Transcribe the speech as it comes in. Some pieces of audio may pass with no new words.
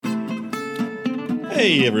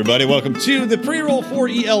Hey everybody, welcome to the pre-roll for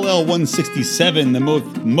ELL 167, the most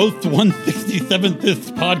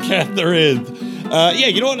 167th podcast there is.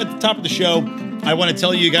 You know what, at the top of the show, I want to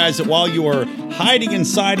tell you guys that while you are hiding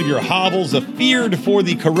inside of your hovels, afeared for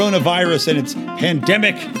the coronavirus and its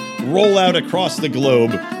pandemic rollout across the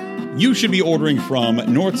globe, you should be ordering from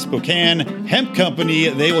North Spokane Hemp Company.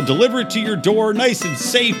 They will deliver it to your door nice and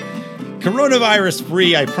safe. Coronavirus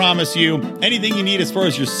free, I promise you. Anything you need as far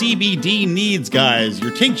as your CBD needs, guys.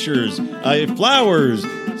 Your tinctures, flowers,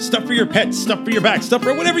 stuff for your pets, stuff for your back, stuff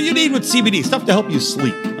for whatever you need with CBD, stuff to help you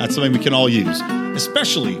sleep. That's something we can all use,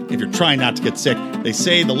 especially if you're trying not to get sick. They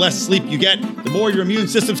say the less sleep you get, the more your immune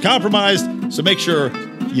system's compromised, so make sure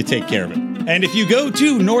you take care of it. And if you go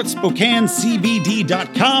to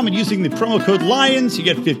NorthSpokaneCBD.com and using the promo code LIONS, you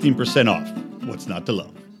get 15% off. What's not to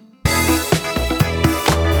love?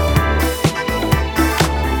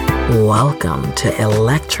 Welcome to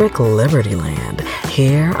Electric Libertyland,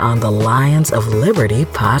 here on the Lions of Liberty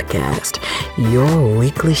podcast, your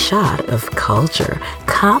weekly shot of culture,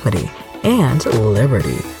 comedy, and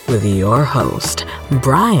liberty with your host,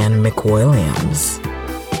 Brian McWilliams.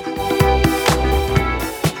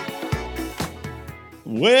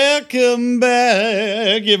 Welcome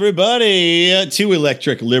back, everybody, to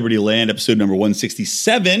Electric Libertyland, episode number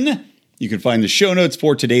 167. You can find the show notes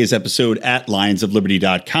for today's episode at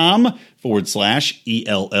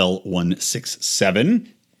lionsofliberty.com/ELL167.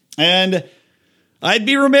 And I'd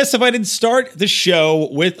be remiss if I didn't start the show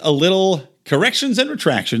with a little corrections and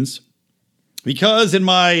retractions, because in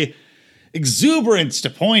my exuberance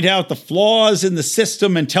to point out the flaws in the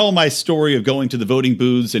system and tell my story of going to the voting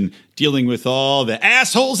booths and dealing with all the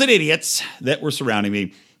assholes and idiots that were surrounding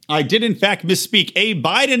me, I did, in fact, misspeak. A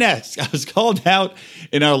Biden-esque. I was called out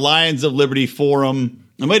in our Lions of Liberty forum.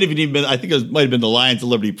 It might have even been, I think it might have been the Lions of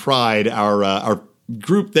Liberty Pride, our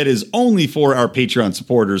group that is only for our Patreon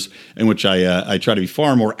supporters, in which I try to be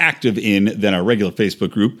far more active in than our regular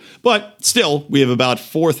Facebook group. But still, we have about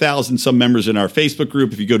 4,000 some members in our Facebook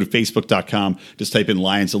group. If you go to facebook.com, just type in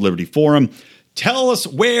Lions of Liberty Forum. Tell us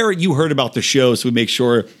where you heard about the show so we make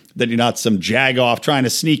sure that you're not some jagoff trying to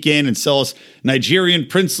sneak in and sell us Nigerian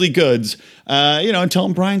princely goods, and tell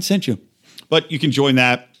them Brian sent you. But you can join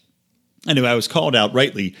that. Anyway, I was called out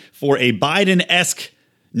rightly for a Biden-esque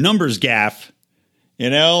numbers gaffe,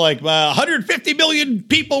 like 150 million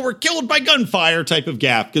people were killed by gunfire type of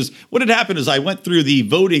gaffe. Because what had happened is I went through the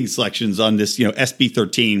voting selections on this, SB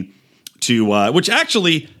 13 to, which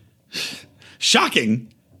actually, shocking,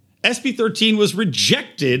 SB 13 was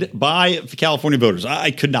rejected by California voters.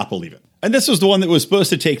 I could not believe it. And this was the one that was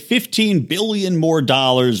supposed to take $15 billion more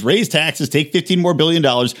dollars, raise taxes, take $15 more billion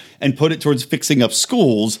dollars, and put it towards fixing up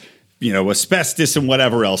schools, asbestos and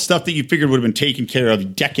whatever else, stuff that you figured would have been taken care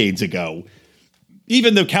of decades ago,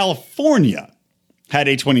 even though California had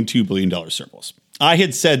a $22 billion surplus. I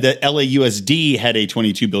had said that LAUSD had a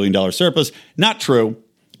 $22 billion surplus. Not true.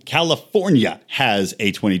 California has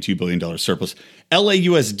a $22 billion surplus.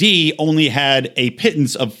 LAUSD only had a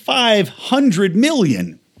pittance of $500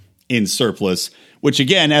 million in surplus, which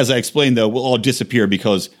again, as I explained, though, will all disappear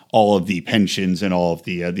because all of the pensions and all of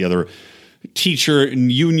the other teacher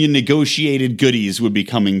and union negotiated goodies would be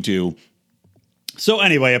coming due. So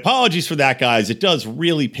anyway, apologies for that, guys. It does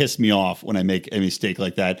really piss me off when I make a mistake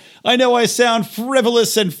like that. I know I sound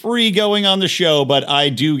frivolous and free going on the show, but I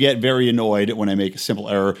do get very annoyed when I make a simple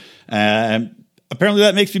error. Apparently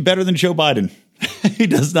that makes me better than Joe Biden. He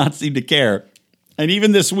does not seem to care. And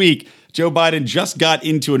even this week, Joe Biden just got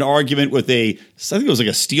into an argument with I think it was like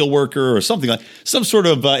a steel worker or something like some sort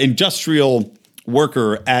of industrial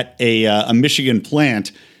worker at a Michigan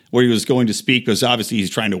plant where he was going to speak because obviously he's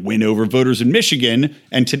trying to win over voters in Michigan.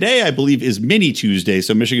 And today, I believe, is Mini Tuesday.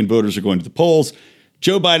 So Michigan voters are going to the polls.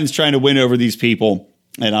 Joe Biden's trying to win over these people.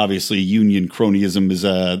 And obviously, union cronyism is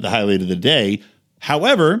the highlight of the day.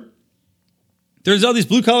 However, there's all these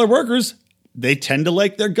blue-collar workers. They tend to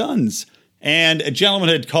like their guns. And a gentleman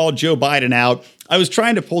had called Joe Biden out. I was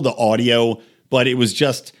trying to pull the audio, but it's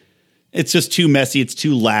just too messy. It's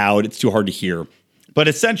too loud. It's too hard to hear. But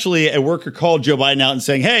essentially, a worker called Joe Biden out and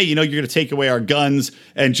saying, hey, you're going to take away our guns.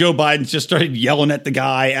 And Joe Biden just started yelling at the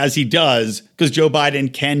guy, as he does, because Joe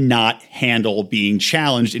Biden cannot handle being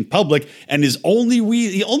challenged in public. And the only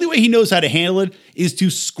way he knows how to handle it is to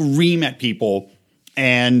scream at people.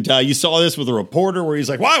 And you saw this with a reporter where he's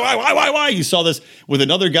like, why? You saw this with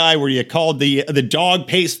another guy where you called the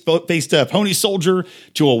dog-faced pony soldier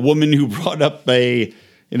to a woman who brought up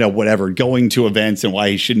going to events and why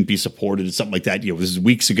he shouldn't be supported and something like that. This is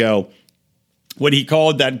weeks ago when he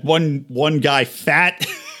called that one guy fat.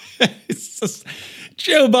 It's just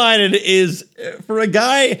Joe Biden is, for a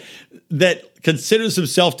guy that considers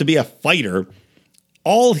himself to be a fighter,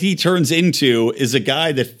 all he turns into is a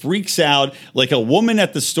guy that freaks out like a woman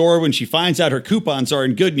at the store when she finds out her coupons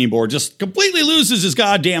aren't good anymore, just completely loses his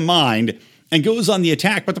goddamn mind and goes on the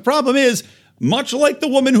attack. But the problem is, much like the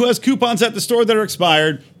woman who has coupons at the store that are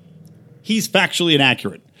expired, he's factually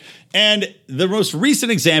inaccurate. And the most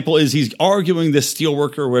recent example is he's arguing this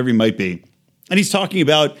steelworker or wherever he might be, and he's talking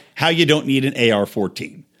about how you don't need an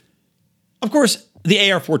AR-14. Of course,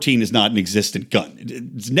 the AR-14 is not an existent gun.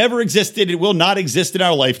 It's never existed. It will not exist in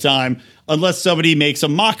our lifetime unless somebody makes a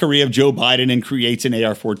mockery of Joe Biden and creates an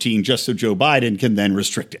AR-14 just so Joe Biden can then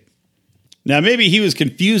restrict it. Now, maybe he was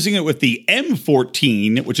confusing it with the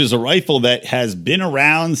M14, which is a rifle that has been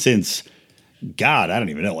around since, God, I don't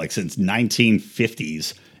even know, like since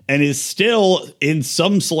 1950s, and is still in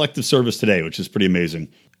some selective service today, which is pretty amazing,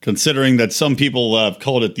 considering that some people have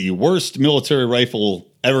called it the worst military rifle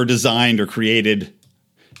ever designed or created.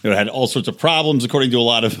 It had all sorts of problems, according to a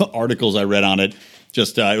lot of articles I read on it.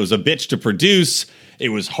 Just it was a bitch to produce. It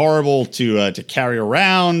was horrible to carry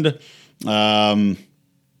around.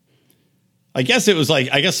 I guess it was like,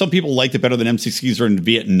 I guess some people liked it better than M60s in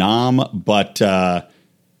Vietnam, but I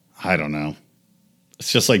don't know.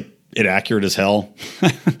 It's just like inaccurate as hell.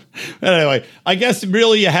 Anyway, I guess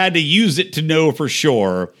really you had to use it to know for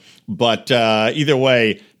sure. But either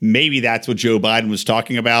way, maybe that's what Joe Biden was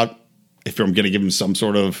talking about, if I'm going to give him some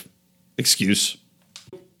sort of excuse.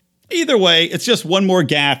 Either way, it's just one more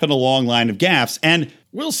gaffe in a long line of gaffes, and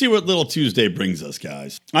we'll see what Little Tuesday brings us,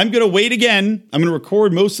 guys. I'm going to wait again. I'm going to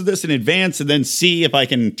record most of this in advance and then see if I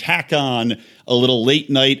can tack on a little late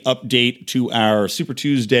night update to our Super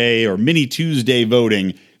Tuesday or Mini Tuesday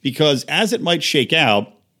voting, because as it might shake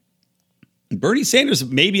out, Bernie Sanders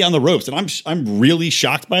may be on the ropes, and I'm really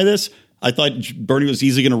shocked by this. I thought Bernie was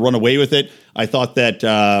easily going to run away with it. I thought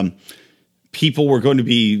that people were going to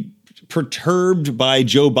be perturbed by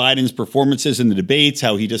Joe Biden's performances in the debates,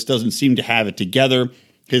 how he just doesn't seem to have it together.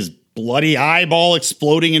 His bloody eyeball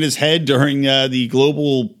exploding in his head during the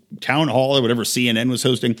global town hall or whatever CNN was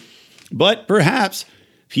hosting. But perhaps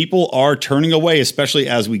people are turning away, especially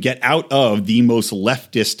as we get out of the most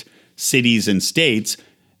leftist cities and states.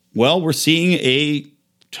 Well, we're seeing a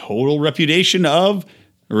total repudiation of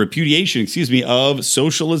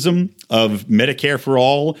socialism, of Medicare for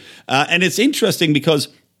all. And it's interesting because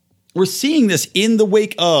we're seeing this in the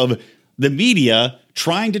wake of the media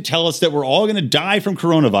trying to tell us that we're all going to die from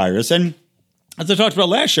coronavirus. And as I talked about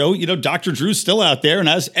last show, Dr. Drew's still out there, and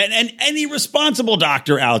any responsible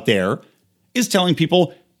doctor out there is telling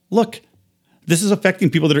people, look, this is affecting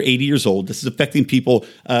people that are 80 years old. This is affecting people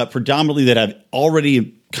predominantly that have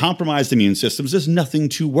already compromised immune systems. There's nothing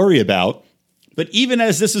to worry about. But even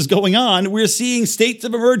as this is going on, we're seeing states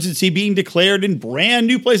of emergency being declared in brand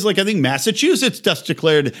new places. Like I think Massachusetts just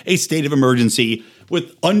declared a state of emergency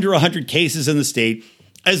with under 100 cases in the state,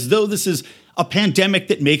 as though this is a pandemic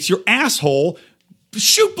that makes your asshole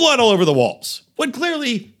shoot blood all over the walls. When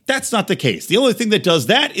clearly that's not the case. The only thing that does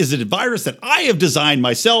that is a virus that I have designed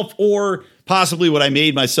myself, or possibly what I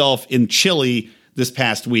made myself in Chile this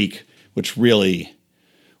past week, which really,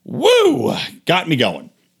 got me going.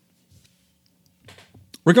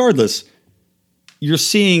 Regardless, you're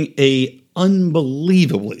seeing a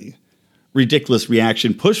unbelievably ridiculous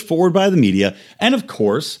reaction pushed forward by the media. And of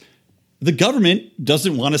course, the government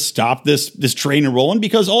doesn't want to stop this train rolling,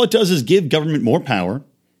 because all it does is give government more power.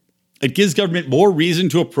 It gives government more reason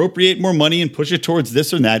to appropriate more money and push it towards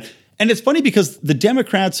this or that. And it's funny because the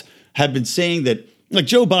Democrats have been saying that, like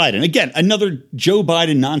Joe Biden, again, another Joe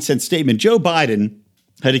Biden nonsense statement. Joe Biden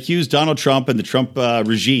had accused Donald Trump and the Trump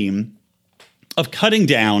regime of cutting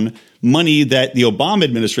down money that the Obama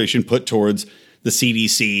administration put towards the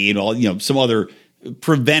CDC and all, some other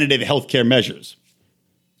preventative healthcare measures.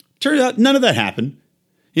 Turns out none of that happened.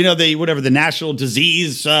 The National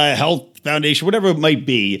Disease Health Foundation, whatever it might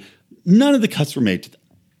be, none of the cuts were made to them.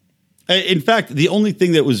 In fact, the only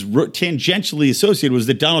thing that was tangentially associated was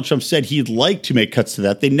that Donald Trump said he'd like to make cuts to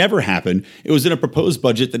that. They never happened. It was in a proposed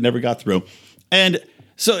budget that never got through. And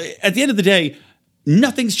so at the end of the day,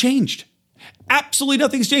 nothing's changed. Absolutely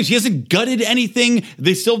nothing's changed. He hasn't gutted anything.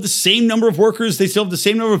 They still have the same number of workers. They still have the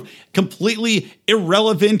same number of completely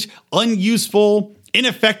irrelevant, unuseful,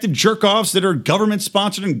 ineffective jerk-offs that are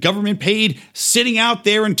government-sponsored and government-paid, sitting out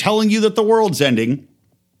there and telling you that the world's ending,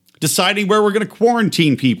 deciding where we're going to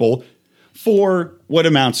quarantine people for what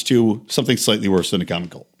amounts to something slightly worse than a common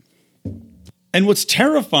cold. And what's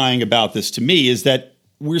terrifying about this to me is that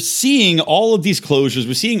we're seeing all of these closures.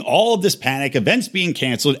 We're seeing all of this panic, events being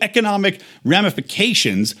canceled, economic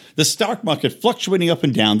ramifications, the stock market fluctuating up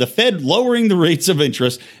and down, the Fed lowering the rates of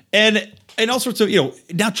interest, and all sorts of,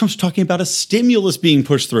 now Trump's talking about a stimulus being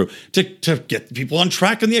pushed through to get people on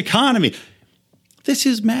track in the economy. This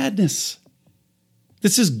is madness.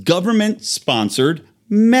 This is government-sponsored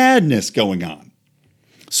madness going on.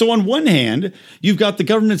 So on one hand, you've got the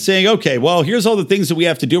government saying, okay, well, here's all the things that we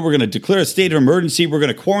have to do. We're going to declare a state of emergency. We're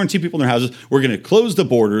going to quarantine people in their houses. We're going to close the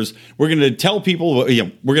borders. We're going to tell people,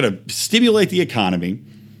 we're going to stimulate the economy.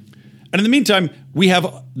 And in the meantime, we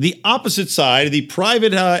have the opposite side, the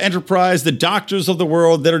private enterprise, the doctors of the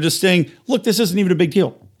world that are just saying, look, this isn't even a big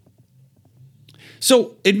deal.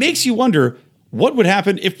 So it makes you wonder, what would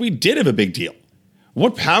happen if we did have a big deal?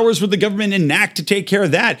 What powers would the government enact to take care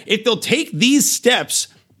of that? If they'll take these steps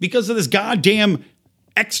because of this goddamn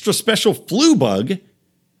extra special flu bug,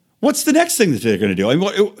 what's the next thing that they're going to do? I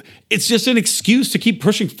mean, it's just an excuse to keep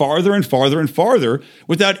pushing farther and farther and farther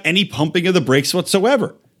without any pumping of the brakes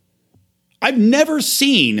whatsoever. I've never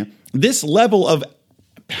seen this level of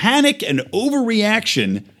panic and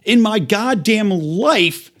overreaction in my goddamn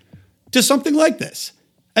life to something like this.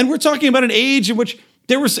 And we're talking about an age in which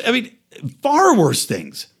there was, far worse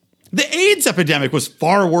things. The AIDS epidemic was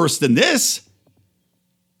far worse than this.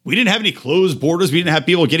 We didn't have any closed borders. We didn't have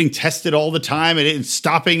people getting tested all the time and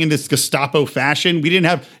stopping in this Gestapo fashion. We didn't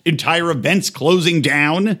have entire events closing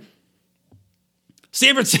down.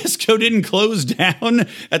 San Francisco didn't close down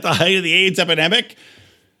at the height of the AIDS epidemic.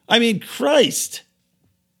 I mean, Christ.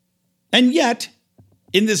 And yet,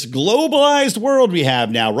 in this globalized world we have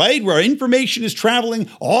now, right, where information is traveling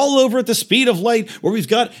all over at the speed of light, where we've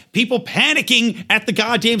got people panicking at the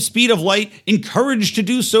goddamn speed of light, encouraged to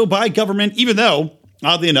do so by government, even though,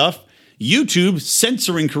 oddly enough, YouTube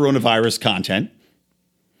censoring coronavirus content,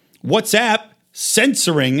 WhatsApp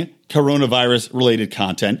censoring coronavirus-related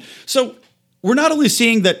content. So we're not only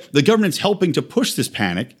seeing that the government's helping to push this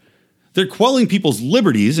panic, they're quelling people's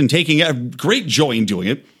liberties and taking a great joy in doing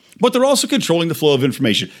it, but they're also controlling the flow of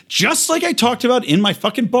information. Just like I talked about in my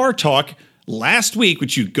fucking bar talk last week,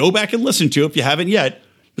 which you go back and listen to if you haven't yet.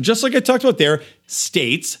 But just like I talked about there,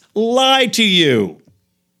 states lie to you.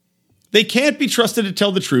 They can't be trusted to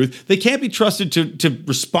tell the truth. They can't be trusted to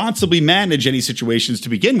responsibly manage any situations to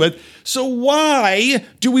begin with. So why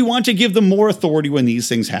do we want to give them more authority when these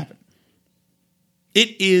things happen?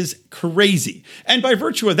 It is crazy. And by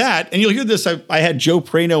virtue of that, and you'll hear this, I had Joe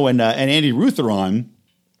Prano and Andy Ruther on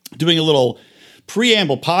doing a little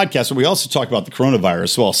preamble podcast where we also talk about the coronavirus.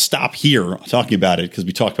 So I'll stop here talking about it because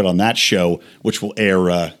we talked about it on that show, which will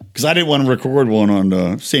air because I didn't want to record one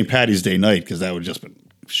on St. Patty's Day night because that would just been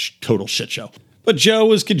total shit show. But Joe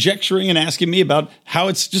was conjecturing and asking me about how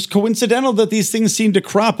it's just coincidental that these things seem to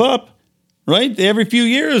crop up, right? Every few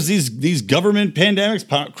years, these government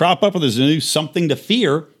pandemics crop up and there's something to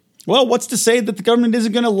fear. Well, what's to say that the government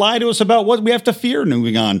isn't going to lie to us about what we have to fear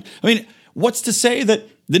moving on? I mean, what's to say that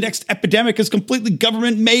the next epidemic is completely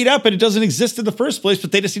government made up and it doesn't exist in the first place,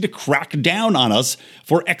 but they just need to crack down on us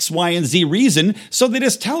for X, Y, and Z reason. So they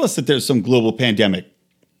just tell us that there's some global pandemic.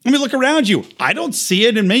 I mean, look around you. I don't see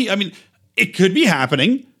it in me. I mean, it could be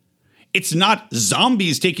happening. It's not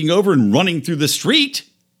zombies taking over and running through the street.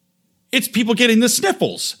 It's people getting the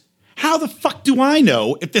sniffles. How the fuck do I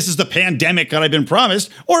know if this is the pandemic that I've been promised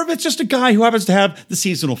or if it's just a guy who happens to have the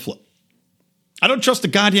seasonal flu? I don't trust the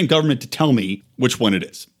goddamn government to tell me which one it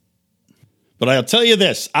is. But I'll tell you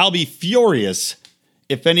this, I'll be furious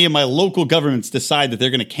if any of my local governments decide that they're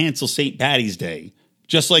going to cancel St. Paddy's Day,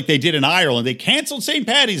 just like they did in Ireland. They canceled St.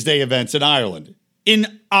 Paddy's Day events in Ireland.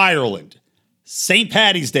 In Ireland. St.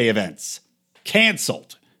 Paddy's Day events.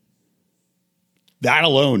 Canceled. That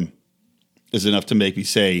alone is enough to make me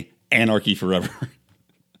say anarchy forever.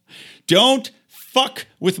 Don't fuck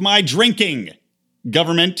with my drinking,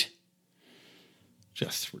 government.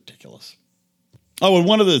 Just ridiculous. Oh, and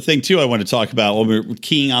one other thing, too, I want to talk about when we're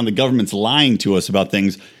keying on the government's lying to us about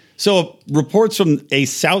things. So reports from a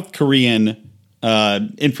South Korean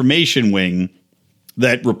information wing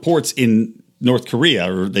that reports in North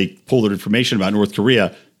Korea, or they pull their information about North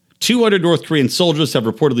Korea, 200 North Korean soldiers have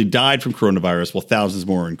reportedly died from coronavirus while thousands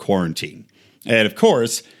more are in quarantine. And of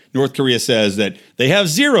course, North Korea says that they have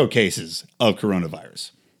 0 cases of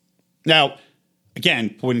coronavirus. Now,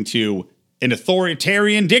 again, pointing to an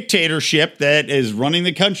authoritarian dictatorship that is running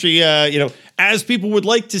the country, as people would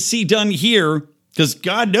like to see done here, because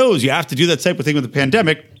God knows you have to do that type of thing with the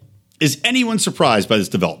pandemic. Is anyone surprised by this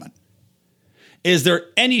development? Is there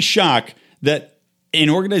any shock that an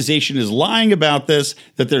organization is lying about this,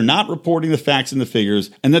 that they're not reporting the facts and the figures,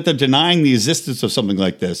 and that they're denying the existence of something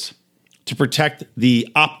like this to protect the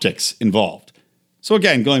optics involved. So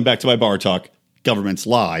again, going back to my bar talk, governments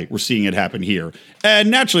lie. We're seeing it happen here. And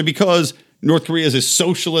naturally, because North Korea is a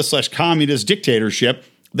socialist/communist dictatorship,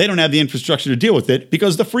 they don't have the infrastructure to deal with it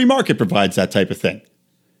because the free market provides that type of thing.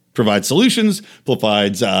 Provides solutions,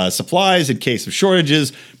 provides supplies in case of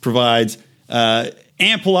shortages, provides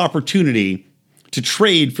ample opportunity to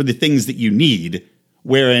trade for the things that you need.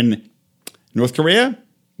 Wherein North Korea,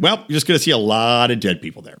 well, you're just going to see a lot of dead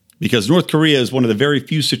people there. Because North Korea is one of the very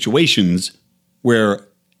few situations where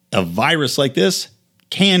a virus like this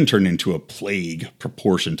can turn into a plague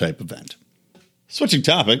proportion type event. Switching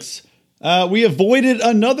topics, we avoided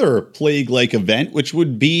another plague-like event, which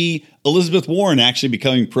would be Elizabeth Warren actually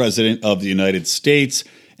becoming president of the United States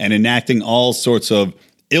and enacting all sorts of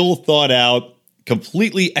ill-thought-out,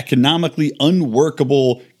 completely economically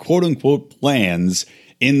unworkable, quote-unquote, plans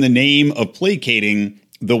in the name of placating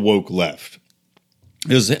the woke left.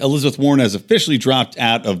 Elizabeth Warren has officially dropped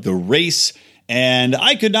out of the race, and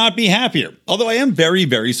I could not be happier, although I am very,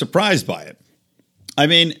 very surprised by it. I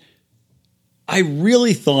mean, I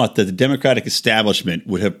really thought that the Democratic establishment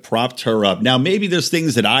would have propped her up. Now, maybe there's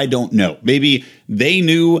things that I don't know. Maybe they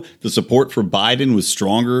knew the support for Biden was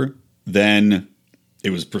stronger than it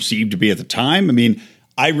was perceived to be at the time. I mean,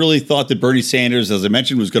 I really thought that Bernie Sanders, as I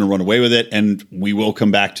mentioned, was going to run away with it, and we will come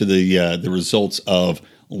back to the results of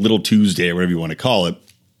Little Tuesday or whatever you want to call it.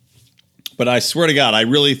 But I swear to God, I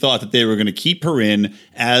really thought that they were going to keep her in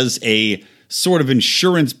as a sort of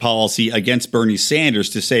insurance policy against Bernie Sanders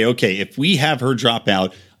to say, okay, if we have her drop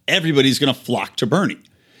out, everybody's going to flock to Bernie.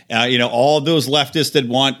 All those leftists that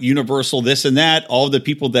want universal this and that, all the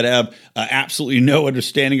people that have absolutely no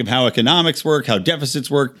understanding of how economics work, how deficits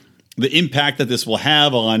work, the impact that this will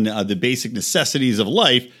have on the basic necessities of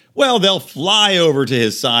life, well, they'll fly over to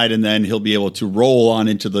his side and then he'll be able to roll on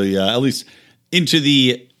into the, at least into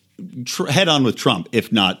the head on with Trump,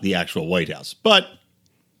 if not the actual White House. But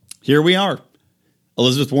here we are.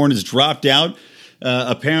 Elizabeth Warren has dropped out,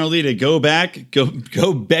 apparently to go back,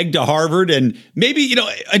 go beg to Harvard. And maybe,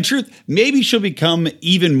 in truth, maybe she'll become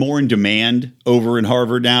even more in demand over in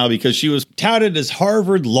Harvard now because she was touted as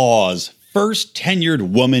Harvard Law's first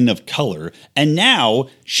tenured woman of color. And now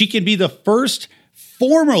she could be the first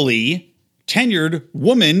formerly tenured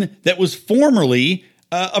woman that was formerly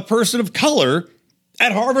a person of color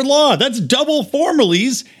at Harvard Law. That's double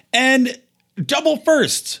formalies and double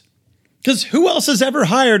firsts. Because who else has ever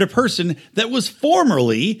hired a person that was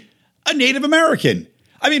formerly a Native American?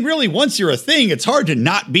 I mean, really, once you're a thing, it's hard to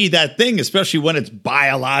not be that thing, especially when it's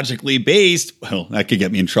biologically based. Well, that could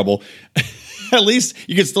get me in trouble. At least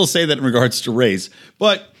you can still say that in regards to race.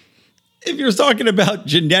 But if you're talking about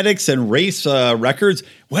genetics and race records,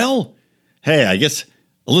 well, hey, I guess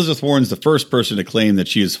Elizabeth Warren's the first person to claim that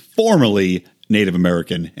she is formerly Native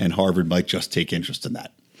American, and Harvard might just take interest in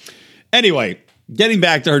that. Anyway, getting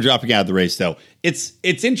back to her dropping out of the race, though, it's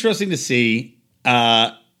interesting to see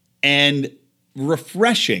and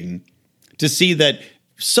refreshing to see that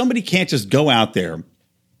somebody can't just go out there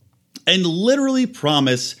and literally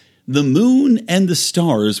promise the moon and the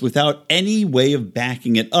stars without any way of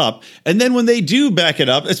backing it up. And then when they do back it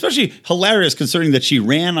up, especially hilarious concerning that she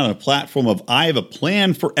ran on a platform of, I have a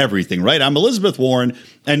plan for everything, right? I'm Elizabeth Warren,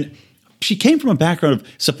 and she came from a background of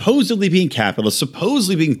supposedly being capitalist,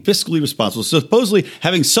 supposedly being fiscally responsible, supposedly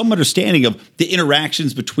having some understanding of the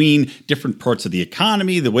interactions between different parts of the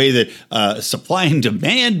economy, the way that supply and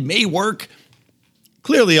demand may work.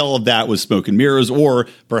 Clearly, all of that was smoke and mirrors, or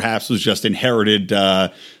perhaps was just inherited.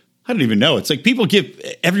 I don't even know. It's like people give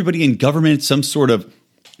everybody in government some sort of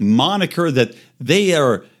moniker that they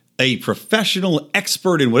are a professional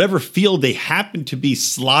expert in whatever field they happen to be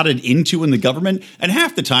slotted into in the government. And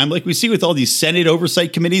half the time, like we see with all these Senate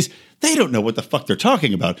oversight committees, they don't know what the fuck they're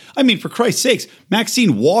talking about. I mean, for Christ's sakes,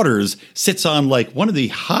 Maxine Waters sits on like one of the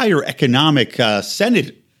higher economic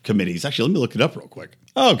Senate committees. Actually, let me look it up real quick.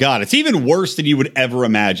 Oh, God, it's even worse than you would ever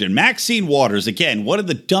imagine. Maxine Waters, again, one of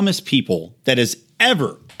the dumbest people that has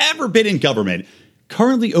ever been in government,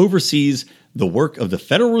 currently oversees the work of the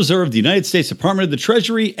Federal Reserve, the United States Department of the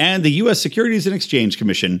Treasury, and the U.S. Securities and Exchange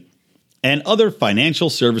Commission, and other financial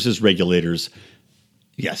services regulators.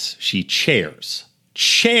 Yes, she chairs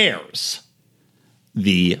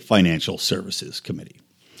the Financial Services Committee.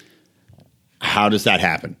 How does that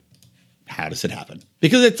happen? How does it happen?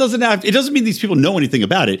 Because it doesn't mean these people know anything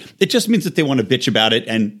about it. It just means that they want to bitch about it,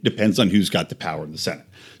 and depends on who's got the power in the Senate.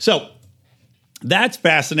 So that's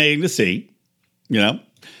fascinating to see,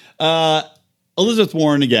 Elizabeth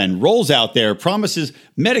Warren, again, rolls out there, promises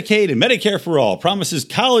Medicaid and Medicare for all, promises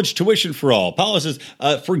college tuition for all, promises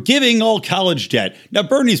forgiving all college debt. Now,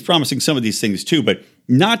 Bernie's promising some of these things too, but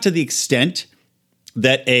not to the extent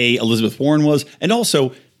that Elizabeth Warren was. And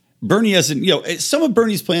also, Bernie hasn't, some of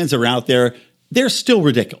Bernie's plans are out there. They're still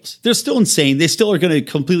ridiculous. They're still insane. They still are going to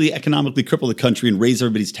completely economically cripple the country and raise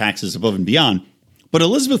everybody's taxes above and beyond. But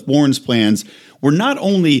Elizabeth Warren's plans were not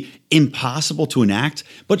only impossible to enact,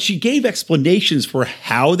 but she gave explanations for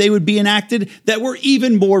how they would be enacted that were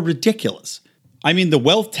even more ridiculous. I mean, the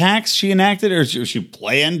wealth tax she enacted, or she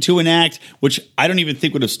planned to enact, which I don't even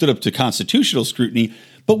think would have stood up to constitutional scrutiny,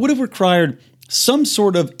 but would have required some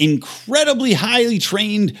sort of incredibly highly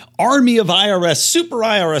trained army of super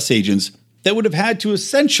IRS agents that would have had to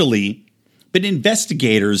essentially been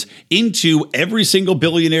investigators into every single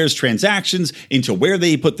billionaire's transactions, into where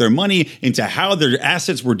they put their money, into how their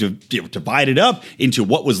assets were divided up, into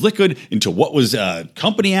what was liquid, into what was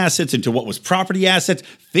company assets, into what was property assets,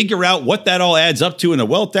 figure out what that all adds up to in a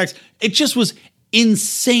wealth tax. It just was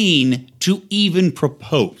insane to even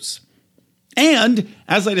propose. And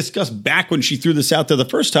as I discussed back when she threw this out there the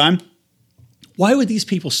first time, why would these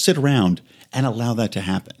people sit around and allow that to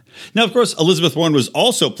happen? Now, of course, Elizabeth Warren was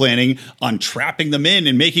also planning on trapping them in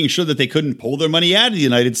and making sure that they couldn't pull their money out of the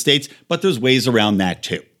United States, but there's ways around that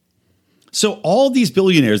too. So all these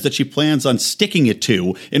billionaires that she plans on sticking it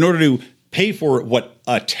to in order to pay for,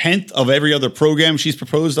 a tenth of every other program she's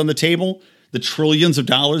proposed on the table, the trillions of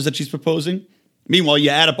dollars that she's proposing. Meanwhile, you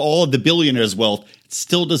add up all of the billionaires' wealth, it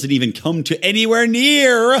still doesn't even come to anywhere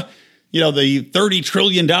near, the $30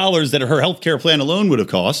 trillion that her healthcare plan alone would have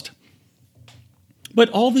cost. But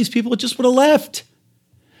all these people just would have left.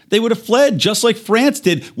 They would have fled, just like France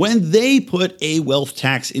did when they put a wealth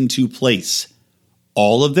tax into place.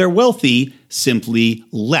 All of their wealthy simply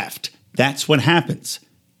left. That's what happens.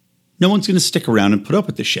 No one's going to stick around and put up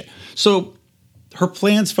with this shit. So her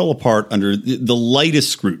plans fell apart under the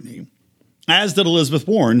lightest scrutiny, as did Elizabeth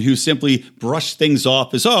Warren, who simply brushed things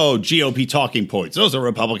off as, GOP talking points. Those are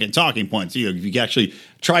Republican talking points. If you actually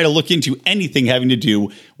try to look into anything having to do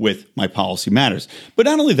with my policy matters. But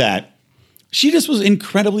not only that, she just was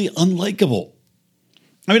incredibly unlikable.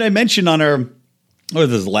 I mean, I mentioned on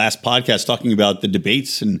this last podcast talking about the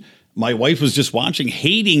debates, and my wife was just watching,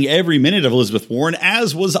 hating every minute of Elizabeth Warren,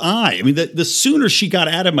 as was I. I mean, the sooner she got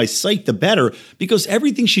out of my sight, the better, because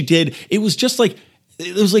everything she did, it was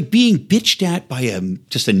like being bitched at by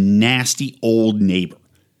just a nasty old neighbor.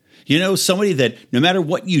 Somebody that no matter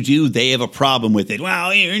what you do, they have a problem with it.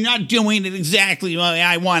 Well, you're not doing it exactly the way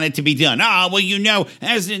I want it to be done.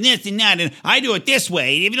 As in this and that, and I do it this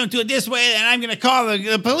way. If you don't do it this way, then I'm going to call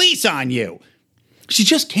the police on you. She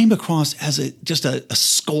just came across as a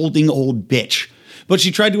scolding old bitch. But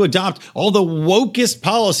she tried to adopt all the wokest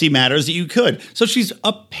policy matters that you could. So she's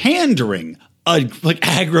a pandering,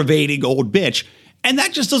 aggravating old bitch. And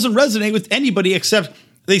that just doesn't resonate with anybody, except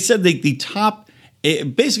they said the top,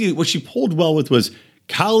 basically what she pulled well with was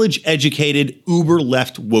college-educated,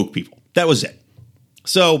 uber-left woke people. That was it.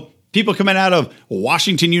 So people coming out of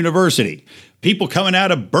Washington University, people coming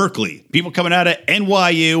out of Berkeley, people coming out of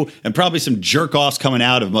NYU, and probably some jerk-offs coming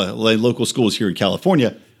out of local schools here in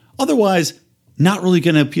California. Otherwise, not really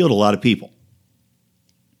going to appeal to a lot of people.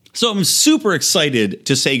 So I'm super excited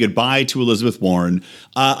to say goodbye to Elizabeth Warren.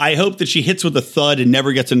 I hope that she hits with a thud and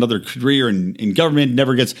never gets another career in government,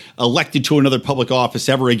 never gets elected to another public office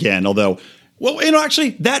ever again. Although, actually,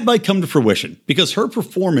 that might come to fruition because her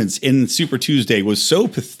performance in Super Tuesday was so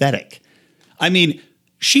pathetic. I mean,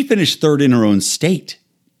 she finished third in her own state.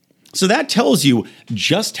 So that tells you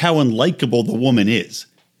just how unlikable the woman is.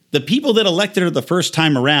 The people that elected her the first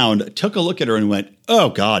time around took a look at her and went, oh,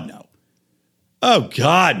 God, no. Oh,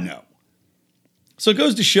 God, no. So it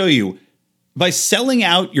goes to show you, by selling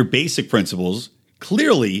out your basic principles,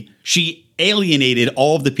 clearly she alienated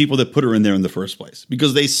all of the people that put her in there in the first place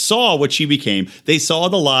because they saw what she became. They saw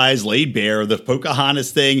the lies laid bare, the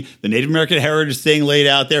Pocahontas thing, the Native American heritage thing laid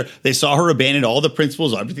out there. They saw her abandon all the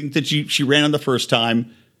principles, everything that she ran on the first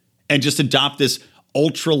time, and just adopt this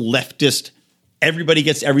ultra leftist, everybody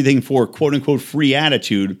gets everything for quote unquote free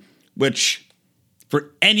attitude, which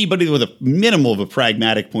for anybody with a minimal of a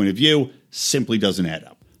pragmatic point of view simply doesn't add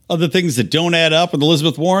up. Other things that don't add up with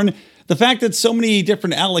Elizabeth Warren, the fact that so many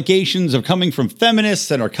different allegations are coming from feminists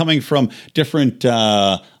and are coming from different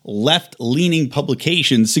left-leaning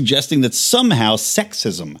publications suggesting that somehow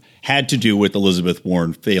sexism had to do with Elizabeth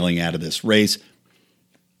Warren failing out of this race.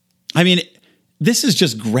 I mean, this is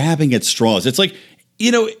just grabbing at straws. It's like,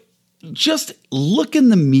 just look in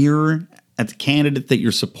the mirror at the candidate that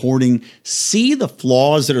you're supporting, see the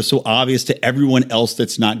flaws that are so obvious to everyone else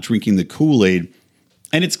that's not drinking the Kool-Aid,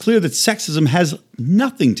 and it's clear that sexism has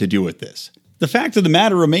nothing to do with this. The fact of the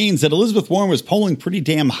matter remains that Elizabeth Warren was polling pretty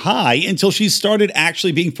damn high until she started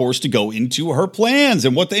actually being forced to go into her plans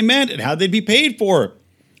and what they meant and how they'd be paid for.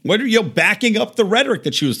 What are you backing up the rhetoric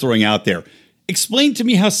that she was throwing out there? Explain to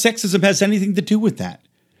me how sexism has anything to do with that.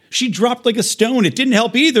 She dropped like a stone. It didn't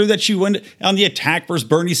help either that she went on the attack versus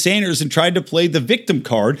Bernie Sanders and tried to play the victim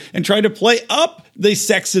card and tried to play up the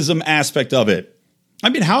sexism aspect of it. I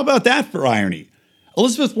mean, how about that for irony?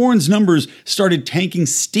 Elizabeth Warren's numbers started tanking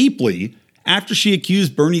steeply after she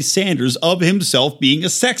accused Bernie Sanders of himself being a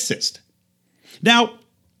sexist. Now,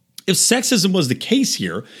 if sexism was the case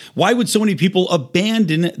here, why would so many people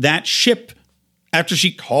abandon that ship after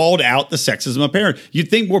she called out the sexism apparent? You'd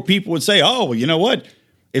think more people would say, oh, well, you know what?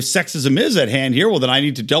 If sexism is at hand here, well, then I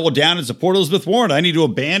need to double down and support Elizabeth Warren. I need to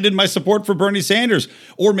abandon my support for Bernie Sanders.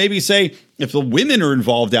 Or maybe say, if the women are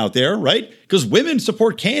involved out there, right? Because women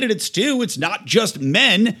support candidates too. It's not just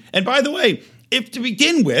men. And by the way, if to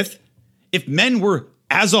begin with, if men were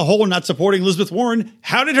as a whole not supporting Elizabeth Warren,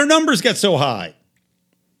 how did her numbers get so high?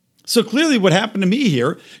 So clearly what happened to me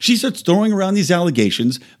here, she starts throwing around these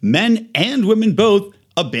allegations. Men and women both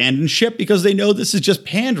abandon ship because they know this is just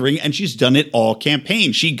pandering, and she's done it all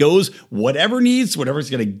campaign. She goes whatever's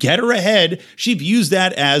going to get her ahead. She views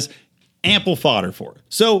that as ample fodder for her.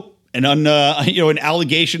 So an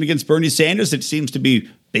allegation against Bernie Sanders that seems to be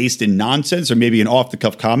based in nonsense or maybe an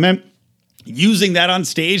off-the-cuff comment, using that on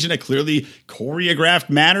stage in a clearly choreographed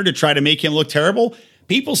manner to try to make him look terrible.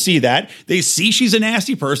 People see that. They see she's a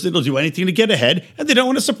nasty person that'll do anything to get ahead, and they don't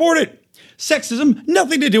want to support it. Sexism,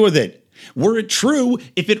 nothing to do with it. Were it true,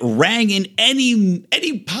 if it rang in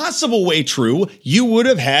any possible way true, you would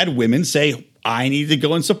have had women say, I need to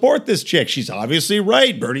go and support this chick. She's obviously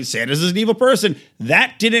right. Bernie Sanders is an evil person.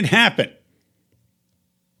 That didn't happen.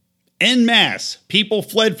 En masse, people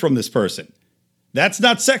fled from this person. That's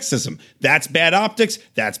not sexism. That's bad optics.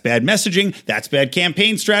 That's bad messaging. That's bad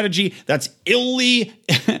campaign strategy. That's illy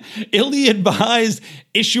advised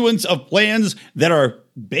issuance of plans that are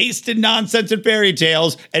based in nonsense and fairy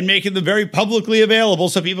tales and making them very publicly available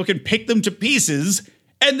so people can pick them to pieces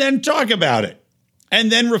and then talk about it.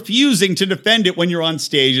 And then refusing to defend it when you're on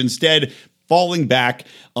stage, instead falling back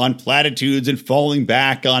on platitudes and falling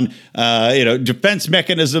back on defense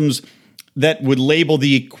mechanisms that would label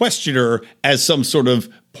the questioner as some sort of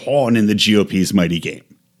pawn in the GOP's mighty game.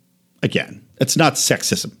 Again, it's not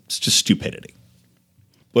sexism. It's just stupidity.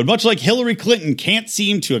 But much like Hillary Clinton can't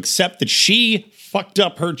seem to accept that she fucked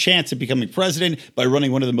up her chance at becoming president by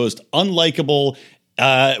running one of the most unlikable,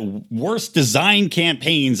 worst design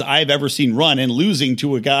campaigns I've ever seen run and losing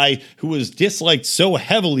to a guy who was disliked so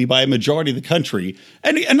heavily by a majority of the country.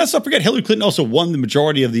 And let's not forget, Hillary Clinton also won the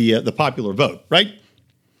majority of the popular vote, right?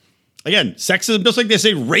 Again, sexism, just like they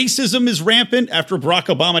say racism is rampant after Barack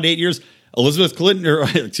Obama had 8 years,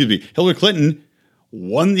 Hillary Clinton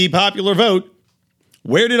won the popular vote.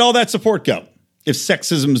 Where did all that support go? If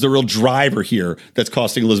sexism is the real driver here that's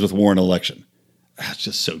costing Elizabeth Warren an election. That's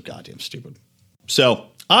just so goddamn stupid. So,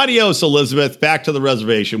 adios, Elizabeth. Back to the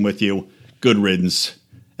reservation with you. Good riddance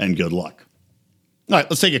and good luck. All right,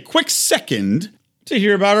 let's take a quick second to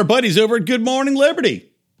hear about our buddies over at Good Morning Liberty.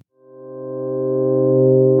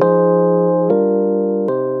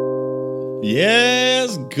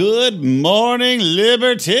 Yes, Good Morning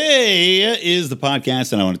Liberty is the podcast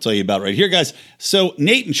that I want to tell you about right here, guys. So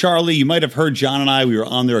Nate and Charlie, you might have heard John and I, we were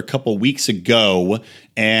on there a couple weeks ago,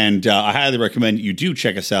 and I highly recommend you do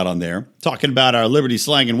check us out on there, talking about our Liberty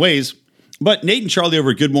slang and ways. But Nate and Charlie over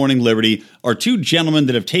at Good Morning Liberty are two gentlemen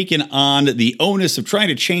that have taken on the onus of trying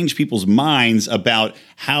to change people's minds about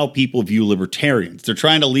how people view libertarians. They're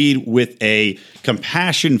trying to lead with a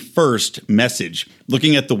compassion-first message,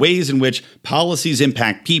 looking at the ways in which policies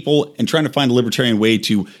impact people and trying to find a libertarian way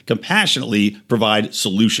to compassionately provide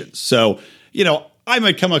solutions. So, I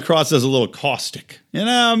might come across as a little caustic.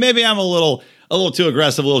 Maybe I'm a little too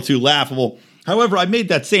aggressive, a little too laughable. However, I made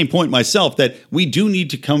that same point myself that we do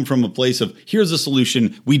need to come from a place of, here's a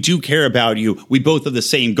solution, we do care about you, we both have the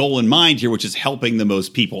same goal in mind here, which is helping the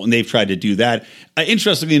most people, and they've tried to do that.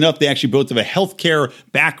 Interestingly enough, they actually both have a healthcare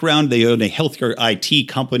background. They own a healthcare IT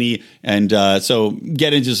company, and so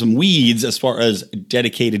get into some weeds as far as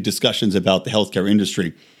dedicated discussions about the healthcare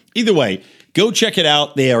industry. Either way, go check it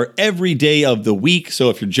out. They are every day of the week,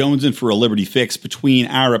 so if you're jonesing for a Liberty fix between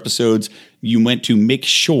our episodes, you want to make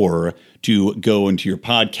sure to go into your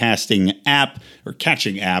podcasting app or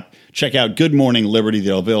catching app, check out Good Morning Liberty.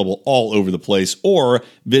 They're available all over the place, or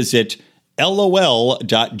visit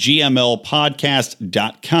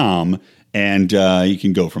lol.gmlpodcast.com and you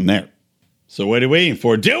can go from there. So what are you waiting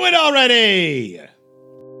for? Do it already!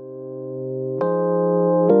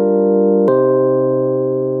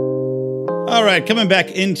 All right, coming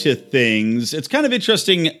back into things. It's kind of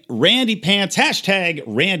interesting. Randy Pants, hashtag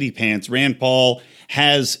Randy Pants, Rand Paul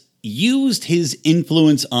has used his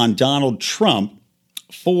influence on Donald Trump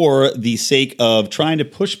for the sake of trying to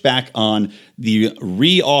push back on the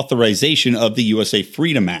reauthorization of the USA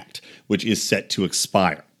Freedom Act, which is set to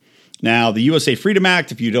expire. Now, the USA Freedom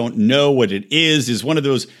Act, if you don't know what it is one of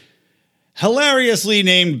those hilariously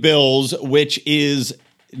named bills, which is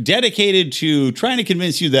dedicated to trying to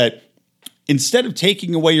convince you that instead of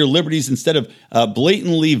taking away your liberties, instead of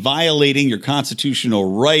blatantly violating your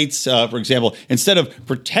constitutional rights, for example, instead of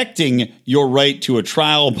protecting your right to a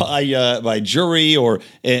trial by jury or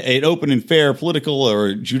an open and fair political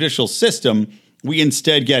or judicial system, we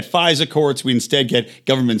instead get FISA courts, we instead get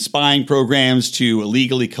government spying programs to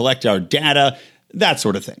illegally collect our data, that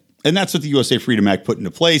sort of thing. And that's what the USA Freedom Act put into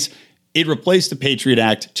place. It replaced the Patriot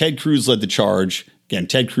Act. Ted Cruz led the charge. Again,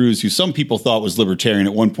 Ted Cruz, who some people thought was libertarian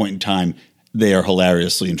at one point in time, they are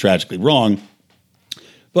hilariously and tragically wrong.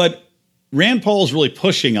 But Rand Paul is really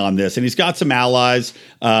pushing on this, and he's got some allies.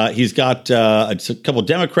 He's got a couple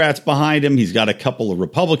Democrats behind him. He's got a couple of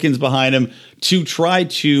Republicans behind him to try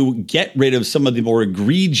to get rid of some of the more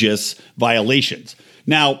egregious violations.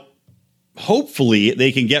 Now, hopefully,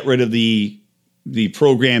 they can get rid of the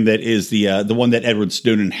program that is the one that Edward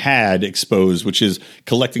Snowden had exposed, which is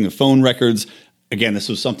collecting the phone records. Again, this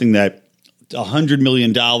was something that $100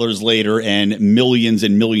 million later and millions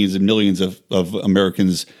and millions and millions of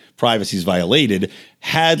Americans' privacies violated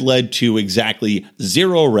had led to exactly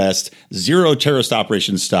zero arrest, zero terrorist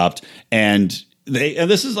operations stopped. And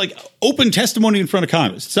this is like open testimony in front of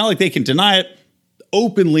Congress. It's not like they can deny it.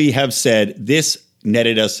 Openly have said this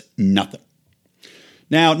netted us nothing.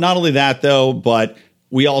 Now, not only that, though, but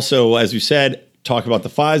we also, as we said, talk about the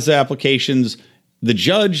FISA applications. The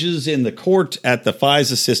judges in the court at the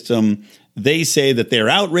FISA system, they say that they're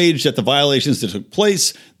outraged at the violations that took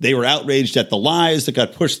place. They were outraged at the lies that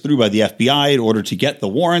got pushed through by the FBI in order to get the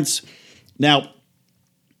warrants. Now,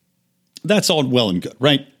 that's all well and good,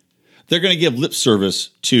 right? They're going to give lip service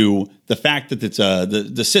to the fact that it's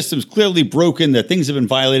the system's clearly broken, that things have been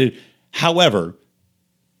violated. However,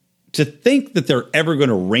 to think that they're ever going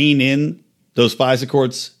to rein in those FISA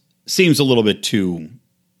courts seems a little bit too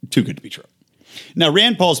good to be true. Now,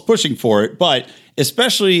 Rand Paul's pushing for it, but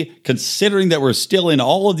especially considering that we're still in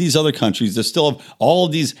all of these other countries, there's still have all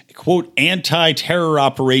of these, quote, anti-terror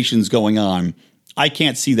operations going on, I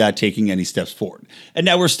can't see that taking any steps forward. And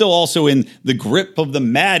now we're still also in the grip of the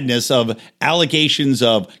madness of allegations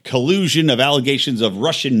of collusion, of allegations of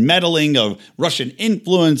Russian meddling, of Russian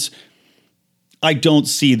influence. I don't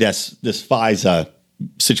see this FISA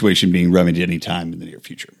situation being remedied anytime in the near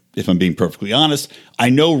future. If I'm being perfectly honest, I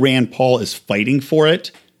know Rand Paul is fighting for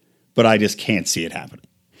it, but I just can't see it happening.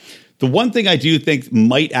 The one thing I do think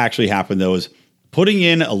might actually happen, though, is putting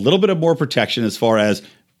in a little bit of more protection as far as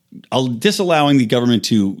disallowing the government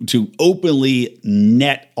to openly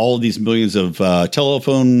net all of these millions of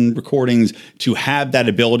telephone recordings, to have that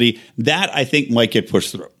ability. That, I think, might get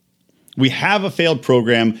pushed through. We have a failed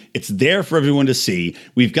program. It's there for everyone to see.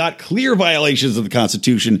 We've got clear violations of the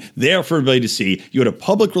Constitution there for everybody to see. You had a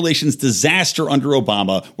public relations disaster under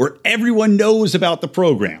Obama where everyone knows about the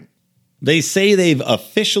program. They say they've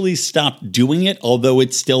officially stopped doing it, although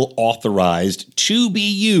it's still authorized to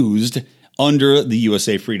be used under the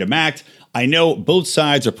USA Freedom Act. I know both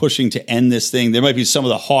sides are pushing to end this thing. There might be some of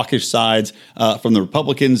the hawkish sides from the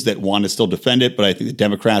Republicans that want to still defend it, but I think the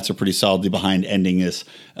Democrats are pretty solidly behind ending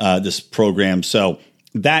this program. So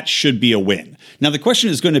that should be a win. Now, the question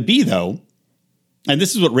is going to be, though, and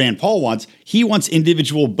this is what Rand Paul wants, he wants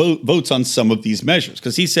individual votes on some of these measures,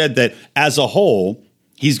 because he said that as a whole,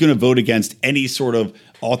 he's going to vote against any sort of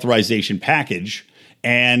authorization package,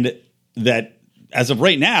 and that as of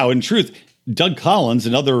right now, in truth, Doug Collins,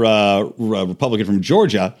 another Republican from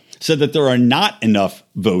Georgia, said that there are not enough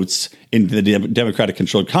votes in the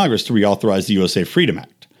Democratic-controlled Congress to reauthorize the USA Freedom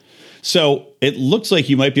Act. So it looks like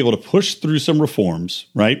you might be able to push through some reforms,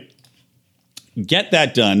 right? Get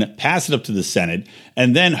that done, pass it up to the Senate,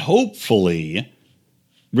 and then hopefully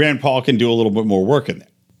Rand Paul can do a little bit more work in there.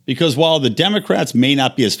 Because while the Democrats may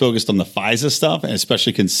not be as focused on the FISA stuff, and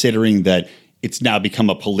especially considering that it's now become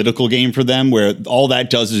a political game for them where all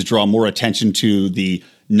that does is draw more attention to the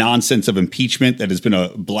nonsense of impeachment that has been a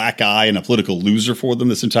black eye and a political loser for them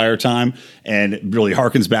this entire time, and it really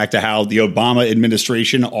harkens back to how the Obama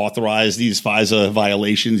administration authorized these FISA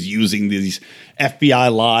violations using these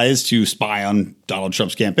FBI lies to spy on Donald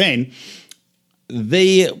Trump's campaign.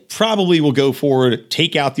 they probably will go forward,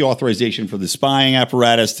 take out the authorization for the spying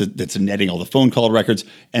apparatus that's netting all the phone call records,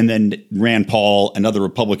 and then Rand Paul and other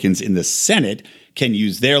Republicans in the Senate can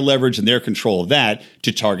use their leverage and their control of that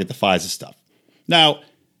to target the FISA stuff. Now,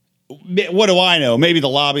 what do I know? Maybe the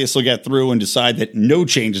lobbyists will get through and decide that no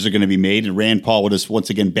changes are going to be made, and Rand Paul will just once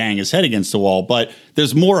again bang his head against the wall. But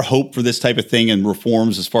there's more hope for this type of thing and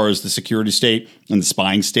reforms as far as the security state and the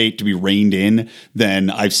spying state to be reined in than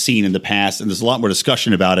I've seen in the past. And there's a lot more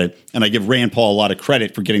discussion about it. And I give Rand Paul a lot of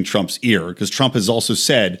credit for getting Trump's ear, because Trump has also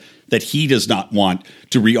said that he does not want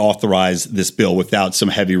to reauthorize this bill without some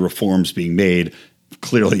heavy reforms being made.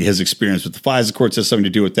 Clearly, his experience with the FISA courts has something to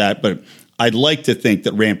do with that. But I'd like to think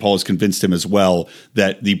that Rand Paul has convinced him as well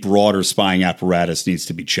that the broader spying apparatus needs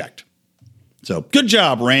to be checked. So good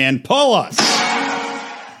job, Rand. Paul us.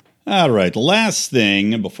 All right. The last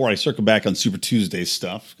thing before I circle back on Super Tuesday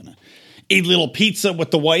stuff, gonna eat a little pizza with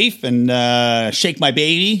the wife and shake my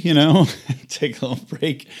baby, take a little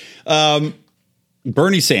break.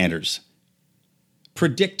 Bernie Sanders,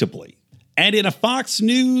 predictably, and in a Fox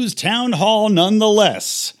News town hall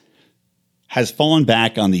nonetheless, has fallen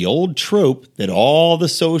back on the old trope that all the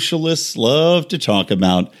socialists love to talk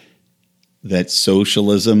about, that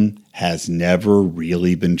socialism has never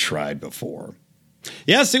really been tried before.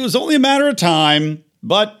 Yes, it was only a matter of time,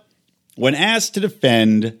 but when asked to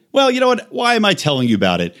defend, well, you know what? Why am I telling you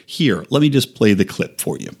about it? Here, let me just play the clip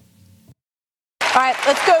for you. All right,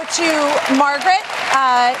 let's go to Margaret,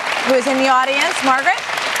 who is in the audience. Margaret?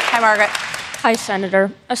 Hi, Margaret. Hi,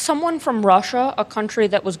 Senator. As someone from Russia, a country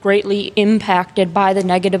that was greatly impacted by the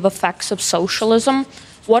negative effects of socialism,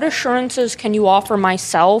 what assurances can you offer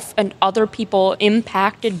myself and other people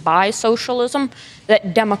impacted by socialism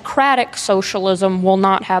that democratic socialism will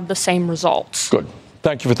not have the same results? Good.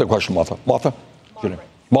 Thank you for the question, Martha. Martha?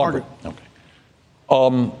 Margaret.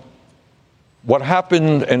 Okay. What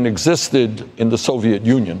happened and existed in the Soviet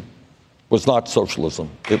Union was not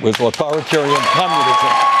socialism. It was authoritarian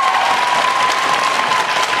communism.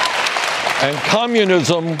 And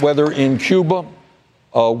communism, whether in Cuba,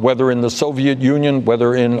 whether in the Soviet Union,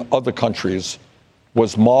 whether in other countries,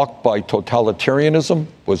 was marked by totalitarianism,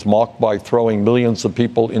 was marked by throwing millions of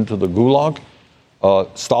people into the gulag.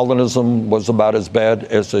 Stalinism was about as bad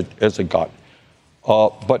as it got.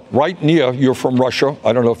 But right near, you're from Russia.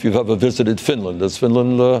 I don't know if you've ever visited Finland.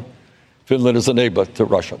 Finland is a neighbor to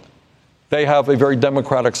Russia. They have a very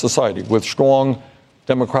democratic society with strong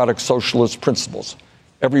democratic socialist principles.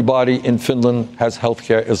 Everybody in Finland has health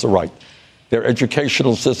care as a right. Their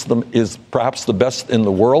educational system is perhaps the best in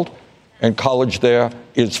the world, and college there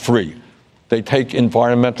is free. They take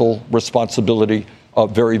environmental responsibility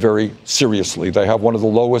very, very seriously. They have one of the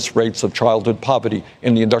lowest rates of childhood poverty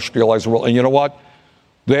in the industrialized world. And you know what?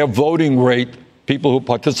 Their voting rate, people who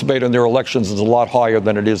participate in their elections, is a lot higher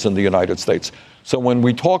than it is in the United States. So when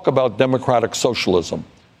we talk about democratic socialism,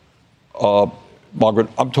 Margaret,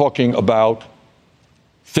 I'm talking about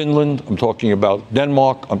Finland, I'm talking about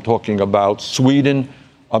Denmark, I'm talking about Sweden,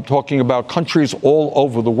 I'm talking about countries all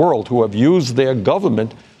over the world who have used their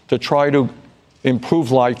government to try to improve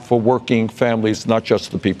life for working families, not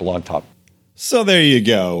just the people on top. So there you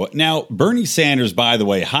go. Now, Bernie Sanders, by the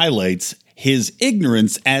way, highlights his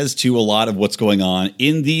ignorance as to a lot of what's going on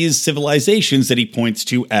in these civilizations that he points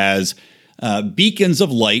to as beacons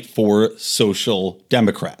of light for social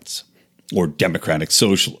democrats or democratic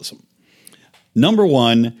socialism. Number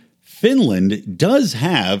one, Finland does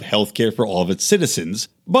have healthcare for all of its citizens,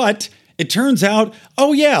 but it turns out,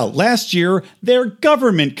 oh yeah, last year their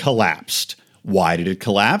government collapsed. Why did it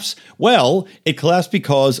collapse? Well, it collapsed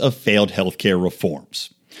because of failed healthcare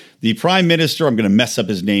reforms. The prime minister, I'm going to mess up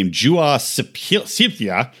his name, Juha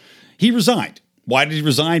Sipilä, he resigned. Why did he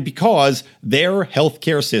resign? Because their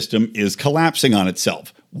healthcare system is collapsing on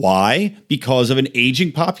itself. Why? Because of an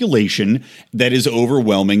aging population that is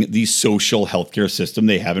overwhelming the social healthcare system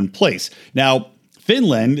they have in place. Now,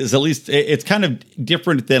 Finland is at least, it's kind of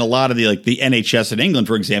different than a lot of the NHS in England,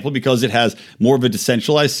 for example, because it has more of a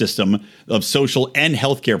decentralized system of social and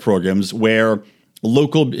healthcare programs where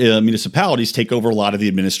local municipalities take over a lot of the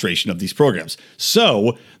administration of these programs.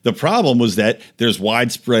 So the problem was that there's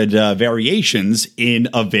widespread variations in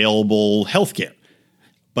available healthcare.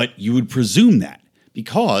 But you would presume that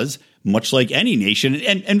because much like any nation,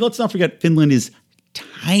 and let's not forget, Finland is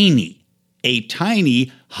tiny, a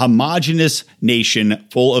tiny, homogenous nation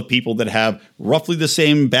full of people that have roughly the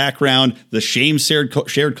same background, the same shared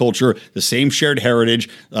culture, the same shared heritage,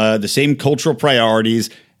 the same cultural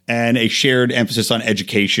priorities, and a shared emphasis on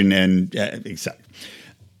education and etc.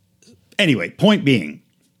 Anyway, point being,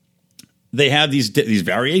 they have these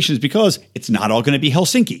variations because it's not all going to be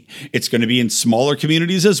Helsinki. It's going to be in smaller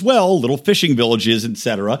communities as well, little fishing villages,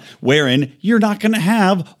 etc., wherein you're not going to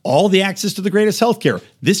have all the access to the greatest healthcare.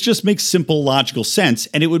 This just makes simple, logical sense,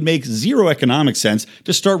 and it would make zero economic sense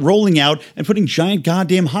to start rolling out and putting giant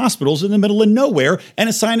goddamn hospitals in the middle of nowhere and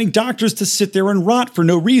assigning doctors to sit there and rot for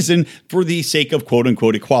no reason for the sake of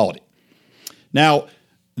quote-unquote equality. Now,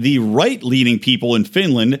 the right-leaning people in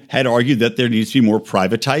Finland had argued that there needs to be more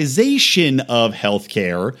privatization of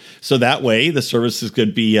healthcare, so that way the services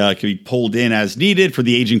could be pulled in as needed for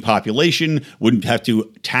the aging population, wouldn't have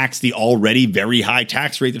to tax the already very high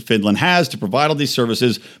tax rate that Finland has to provide all these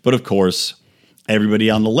services. But of course, everybody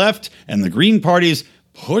on the left and the Green parties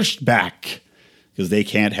pushed back because they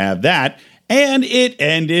can't have that, and it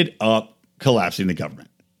ended up collapsing the government.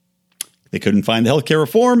 They couldn't find the healthcare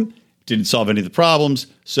reform. Didn't solve any of the problems,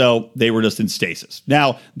 so they were just in stasis.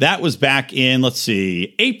 Now, that was back in,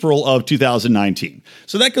 April of 2019.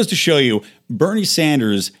 So that goes to show you Bernie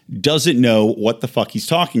Sanders doesn't know what the fuck he's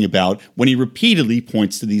talking about when he repeatedly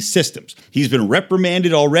points to these systems. He's been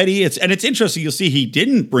reprimanded already. It's interesting. You'll see he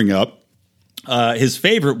didn't bring up his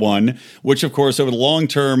favorite one, which, of course, over the long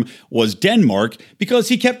term was Denmark, because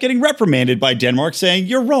he kept getting reprimanded by Denmark saying,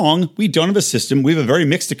 you're wrong. We don't have a system. We have a very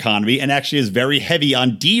mixed economy and actually is very heavy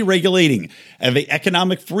on deregulating and the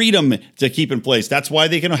economic freedom to keep in place. That's why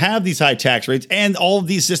they can have these high tax rates. And all of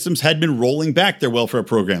these systems had been rolling back their welfare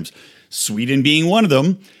programs, Sweden being one of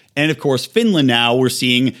them. And of course, Finland now we're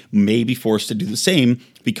seeing may be forced to do the same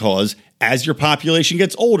because as your population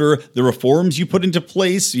gets older, the reforms you put into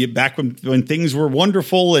place back when things were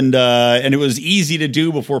wonderful and it was easy to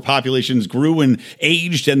do before populations grew and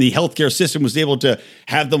aged and the healthcare system was able to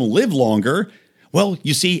have them live longer. Well,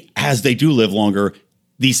 you see, as they do live longer,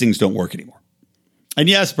 these things don't work anymore. And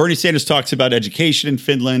yes, Bernie Sanders talks about education in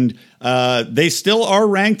Finland. They still are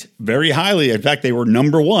ranked very highly. In fact, they were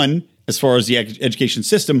number one as far as the education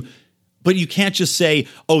system. But you can't just say,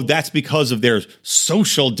 oh, that's because of their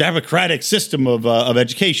social democratic system of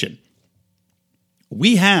education.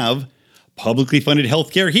 We have publicly funded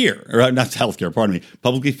healthcare here, or not healthcare, pardon me,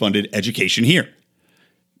 publicly funded education here.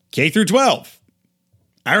 K through 12.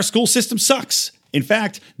 Our school system sucks. In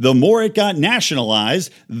fact, the more it got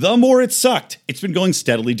nationalized, the more it sucked. It's been going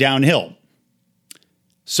steadily downhill.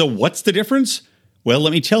 So what's the difference? Well,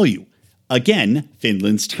 let me tell you. Again,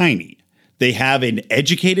 Finland's tiny. They have an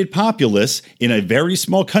educated populace in a very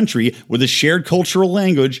small country with a shared cultural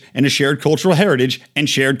language and a shared cultural heritage and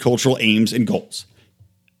shared cultural aims and goals.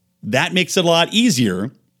 That makes it a lot easier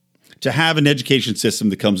to have an education system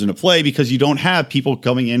that comes into play because you don't have people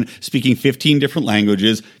coming in speaking 15 different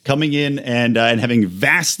languages, coming in and having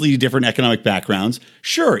vastly different economic backgrounds.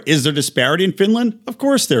 Sure, is there disparity in Finland? Of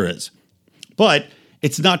course there is. But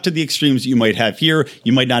it's not to the extremes that you might have here.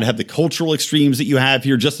 You might not have the cultural extremes that you have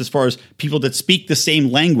here, just as far as people that speak the same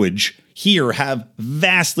language here have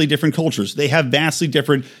vastly different cultures. They have vastly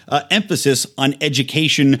different emphasis on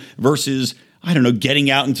education versus, getting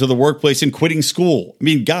out into the workplace and quitting school. I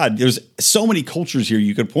mean, God, there's so many cultures here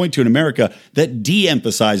you could point to in America that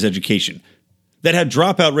de-emphasize education, that have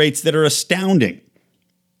dropout rates that are astounding,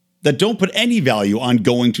 that don't put any value on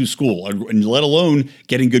going to school, and let alone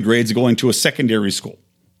getting good grades going to a secondary school.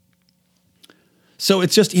 So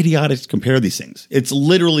it's just idiotic to compare these things. It's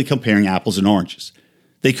literally comparing apples and oranges.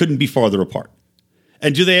 They couldn't be farther apart.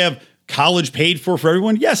 And do they have college paid for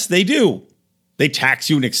everyone? Yes, they do. They tax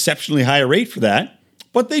you an exceptionally higher rate for that,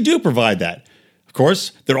 but they do provide that. Of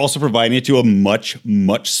course, they're also providing it to a much,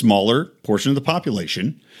 much smaller portion of the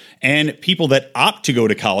population. And people that opt to go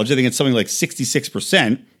to college, I think it's something like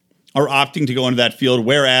 66%, are opting to go into that field,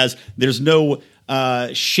 whereas there's no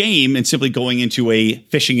shame in simply going into a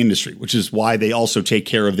fishing industry, which is why they also take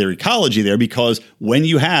care of their ecology there, because when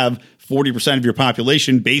you have 40% of your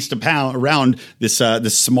population based around this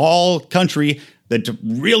small country that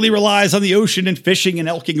really relies on the ocean and fishing and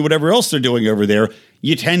elking and whatever else they're doing over there,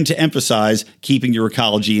 you tend to emphasize keeping your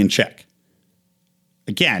ecology in check.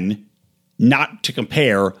 Again, not to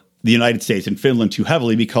compare the United States and Finland too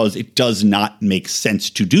heavily because it does not make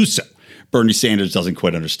sense to do so. Bernie Sanders doesn't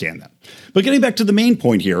quite understand that. But getting back to the main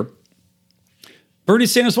point here, Bernie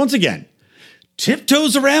Sanders, once again,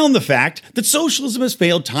 tiptoes around the fact that socialism has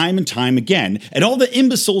failed time and time again, and all the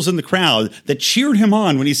imbeciles in the crowd that cheered him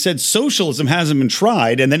on when he said socialism hasn't been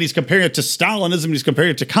tried, and then he's comparing it to Stalinism, he's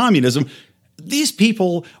comparing it to communism. These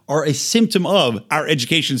people are a symptom of our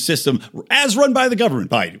education system as run by the government,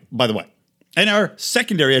 by the way. And our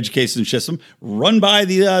secondary education system run by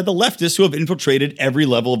the leftists who have infiltrated every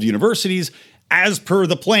level of universities as per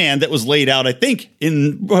the plan that was laid out, I think,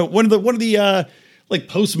 in one of the like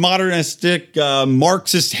postmodernistic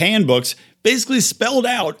Marxist handbooks basically spelled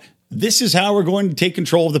out, this is how we're going to take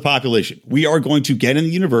control of the population. We are going to get in the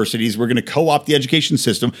universities, we're going to co-opt the education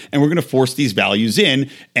system, and we're going to force these values in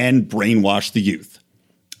and brainwash the youth.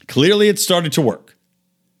 Clearly, it started to work.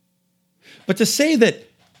 But to say that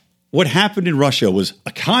what happened in Russia was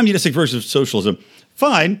a communistic version of socialism,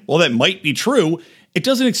 fine, well, that might be true. It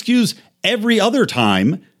doesn't excuse every other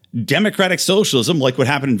time democratic socialism, like what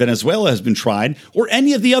happened in Venezuela, has been tried, or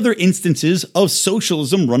any of the other instances of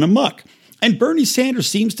socialism run amok. And Bernie Sanders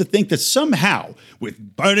seems to think that somehow,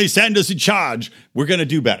 with Bernie Sanders in charge, we're going to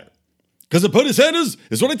do better. Because if Bernie Sanders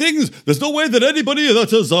is running things, there's no way that anybody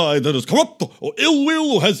that is corrupt or ill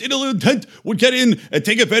will or has ill intent would get in and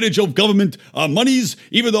take advantage of government monies,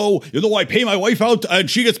 even though I pay my wife out and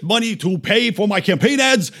she gets money to pay for my campaign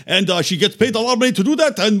ads, and she gets paid a lot of money to do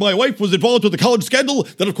that, and my wife was involved with the college scandal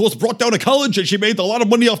that, of course, brought down a college, and she made a lot of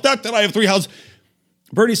money off that, and I have 3 houses.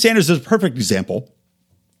 Bernie Sanders is a perfect example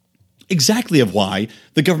exactly of why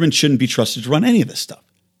the government shouldn't be trusted to run any of this stuff.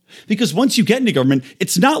 Because once you get into government,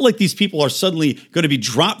 it's not like these people are suddenly going to be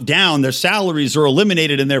dropped down, their salaries are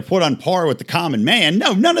eliminated, and they're put on par with the common man.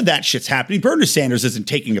 No, none of that shit's happening. Bernie Sanders isn't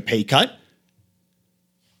taking a pay cut.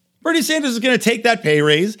 Bernie Sanders is going to take that pay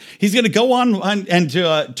raise. He's going to go on and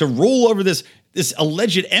to rule over this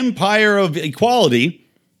alleged empire of equality,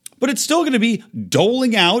 but it's still going to be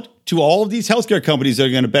doling out to all of these healthcare companies that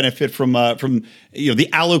are going to benefit from the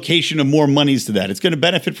allocation of more monies to that. It's going to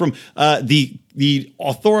benefit from the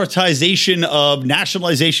authorization of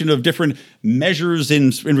nationalization of different measures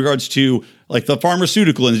in regards to like the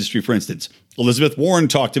pharmaceutical industry, for instance. Elizabeth Warren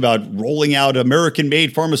talked about rolling out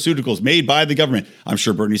American-made pharmaceuticals made by the government. I'm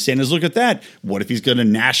sure Bernie Sanders look at that. What if he's going to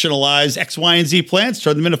nationalize X, Y, and Z plants,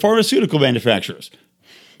 turn them into pharmaceutical manufacturers?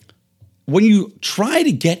 When you try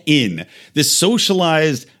to get in this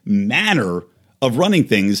socialized manner of running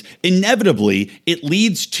things, inevitably it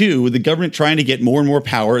leads to the government trying to get more and more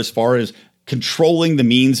power as far as controlling the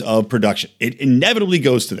means of production. It inevitably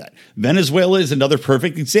goes to that. Venezuela is another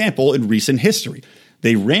perfect example in recent history.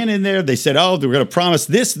 They ran in there, they said, oh, they were going to promise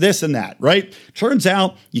this, this, and that, right? Turns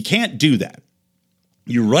out you can't do that.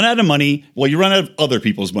 You run out of money. Well, you run out of other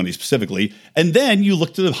people's money specifically. And then you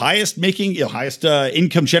look to the highest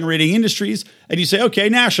income generating industries and you say, okay,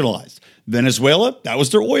 nationalized. Venezuela, that was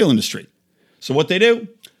their oil industry. So what they do,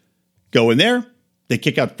 go in there, they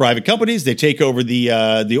kick out private companies, they take over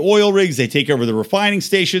the oil rigs, they take over the refining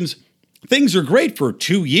stations. Things are great for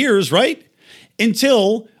 2 years, right?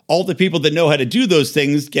 Until all the people that know how to do those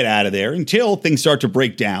things get out of there, until things start to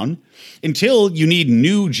break down, until you need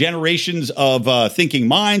new generations of thinking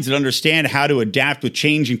minds that understand how to adapt with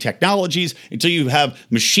changing technologies, until you have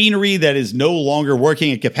machinery that is no longer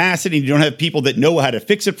working at capacity, and you don't have people that know how to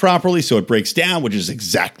fix it properly so it breaks down, which is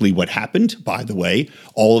exactly what happened, by the way.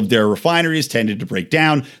 All of their refineries tended to break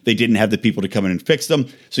down. They didn't have the people to come in and fix them.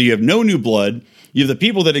 So you have no new blood. You have the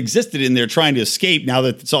people that existed in there trying to escape now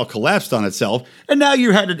that it's all collapsed on itself. And now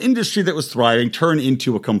you had an industry that was thriving turn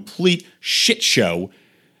into a complete shit show.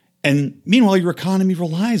 And meanwhile, your economy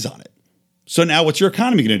relies on it. So now what's your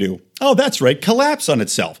economy going to do? Oh, that's right, collapse on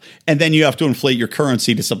itself. And then you have to inflate your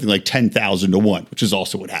currency to something like 10,000 to 1, which is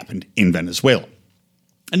also what happened in Venezuela.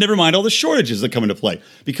 And never mind all the shortages that come into play.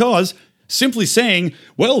 Because simply saying,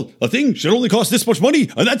 well, a thing should only cost this much money,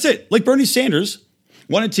 and that's it. Like Bernie Sanders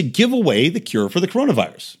wanted to give away the cure for the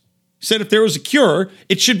coronavirus. He said if there was a cure,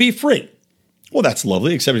 it should be free. Well, that's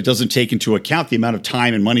lovely, except it doesn't take into account the amount of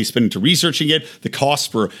time and money spent into researching it, the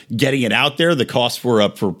cost for getting it out there, the cost for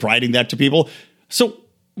providing that to people. So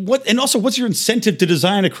what? And also, what's your incentive to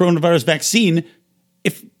design a coronavirus vaccine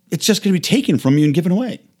if it's just going to be taken from you and given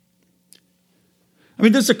away? I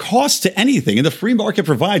mean, there's a cost to anything, and the free market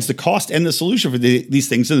provides the cost and the solution for these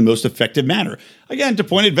things in the most effective manner. Again, to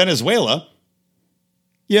point at Venezuela,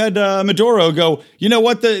 you had Maduro go, you know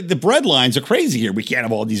what, the bread lines are crazy here. We can't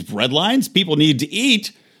have all these bread lines. People need to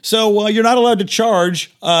eat. So you're not allowed to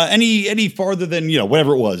charge any farther than,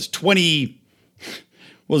 whatever it was, 20,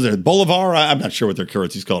 what was it, Bolivar? I'm not sure what their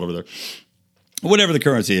currency is called over there. Whatever the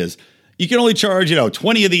currency is. You can only charge,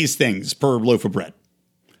 20 of these things per loaf of bread.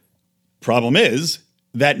 Problem is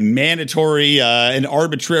that mandatory and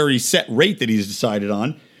arbitrary set rate that he's decided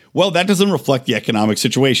on, well, that doesn't reflect the economic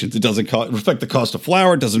situations. It doesn't reflect the cost of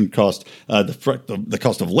flour. It doesn't cost the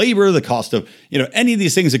cost of labor, the cost of any of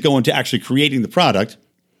these things that go into actually creating the product.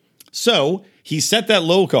 So he set that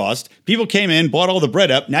low cost. People came in, bought all the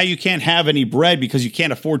bread up. Now you can't have any bread because you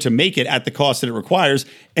can't afford to make it at the cost that it requires.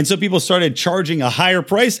 And so people started charging a higher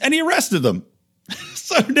price, and he arrested them.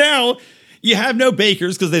 So now you have no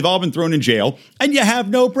bakers because they've all been thrown in jail, and you have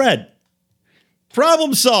no bread.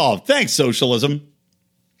 Problem solved. Thanks, socialism.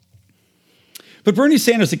 But Bernie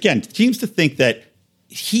Sanders, again, seems to think that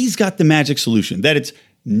he's got the magic solution, that it's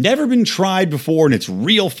never been tried before in its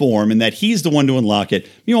real form, and that he's the one to unlock it.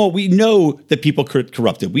 You know, we know that people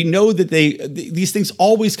corrupted. We know that these things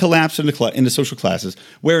always collapse into social classes,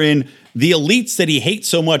 wherein the elites that he hates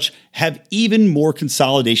so much have even more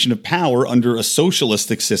consolidation of power under a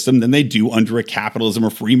socialistic system than they do under a capitalism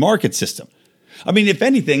or free market system. I mean, if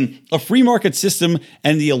anything, a free market system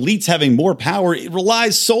and the elites having more power, it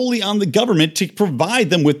relies solely on the government to provide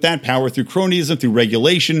them with that power through cronyism, through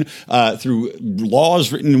regulation, through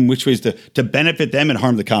laws written in which ways to benefit them and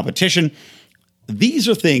harm the competition. These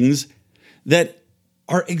are things that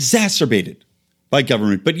are exacerbated by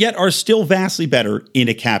government, but yet are still vastly better in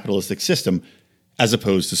a capitalistic system as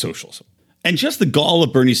opposed to socialism. And just the gall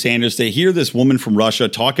of Bernie Sanders to hear this woman from Russia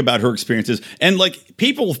talk about her experiences. And like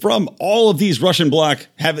people from all of these Russian bloc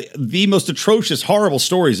have the most atrocious, horrible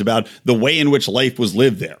stories about the way in which life was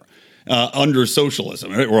lived there under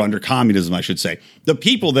socialism or under communism, I should say. The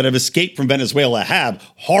people that have escaped from Venezuela have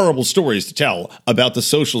horrible stories to tell about the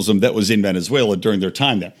socialism that was in Venezuela during their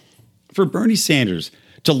time there. For Bernie Sanders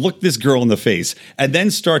to look this girl in the face and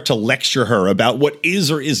then start to lecture her about what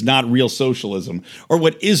is or is not real socialism, or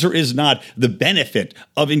what is or is not the benefit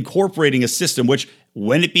of incorporating a system which,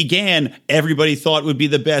 when it began, everybody thought would be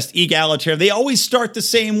the best, egalitarian. They always start the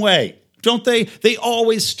same way, don't they? They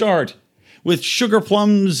always start with sugar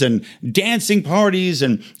plums and dancing parties,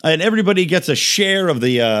 and everybody gets a share of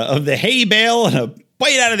the hay bale and a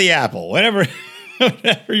bite out of the apple, whatever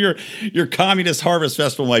your communist harvest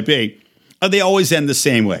festival might be. They always end the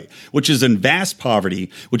same way, which is in vast poverty,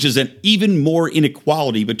 which is an even more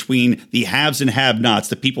inequality between the haves and have-nots,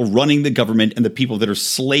 the people running the government and the people that are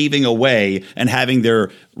slaving away and having their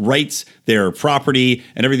rights, their property,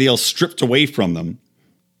 and everything else stripped away from them.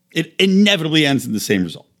 It inevitably ends in the same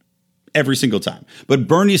result every single time. But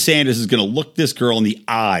Bernie Sanders is going to look this girl in the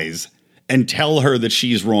eyes and tell her that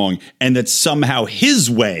she's wrong and that somehow his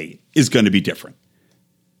way is going to be different.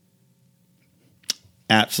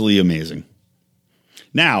 Absolutely amazing.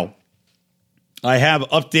 Now, I have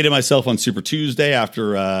updated myself on Super Tuesday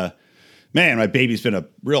after, my baby's been a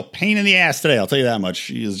real pain in the ass today. I'll tell you that much.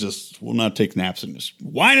 She is just will not take naps and just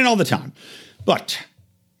whining all the time. But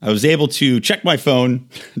I was able to check my phone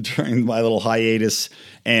during my little hiatus,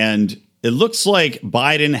 and it looks like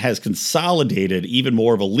Biden has consolidated even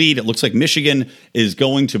more of a lead. It looks like Michigan is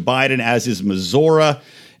going to Biden, as is Missouri.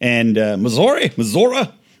 And Missouri?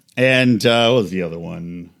 And what was the other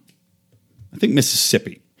one? I think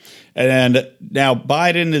Mississippi. And now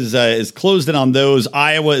Biden is closed in on those.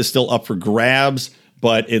 Iowa is still up for grabs,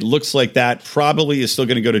 but it looks like that probably is still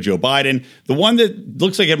going to go to Joe Biden. The one that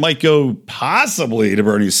looks like it might go possibly to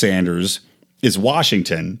Bernie Sanders is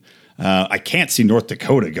Washington. I can't see North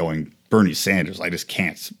Dakota going Bernie Sanders. I just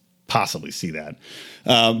can't possibly see that.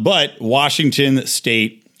 But Washington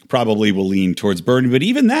state probably will lean towards Bernie. But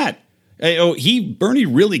even that, Bernie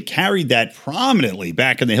really carried that prominently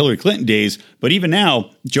back in the Hillary Clinton days, but even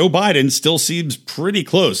now, Joe Biden still seems pretty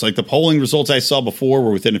close. Like the polling results I saw before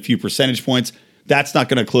were within a few percentage points. That's not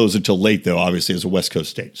going to close until late, though, obviously, as a West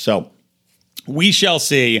Coast state. So we shall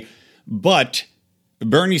see. But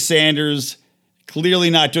Bernie Sanders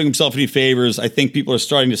clearly not doing himself any favors. I think people are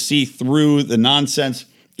starting to see through the nonsense.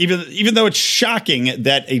 Even though it's shocking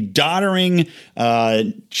that a doddering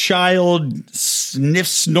child,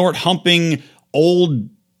 snort-humping, old,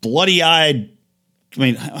 bloody-eyed,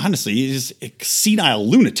 honestly, he's a senile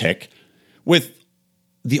lunatic with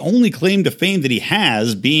the only claim to fame that he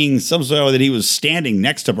has being somehow that he was standing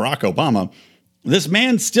next to Barack Obama, this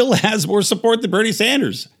man still has more support than Bernie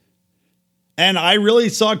Sanders. And I really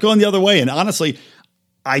saw it going the other way. And honestly,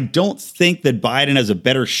 I don't think that Biden has a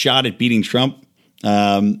better shot at beating Trump.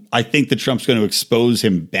 I think that Trump's going to expose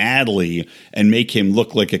him badly and make him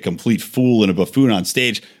look like a complete fool and a buffoon on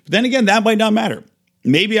stage. But then again, that might not matter.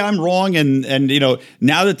 Maybe I'm wrong. And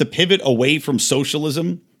now that the pivot away from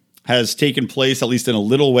socialism has taken place, at least in a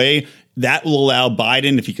little way, that will allow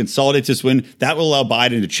Biden, if he consolidates this win, that will allow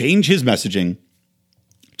Biden to change his messaging,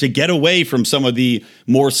 to get away from some of the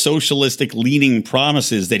more socialistic leaning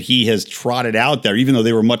promises that he has trotted out there, even though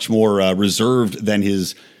they were much more reserved than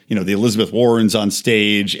his the Elizabeth Warrens on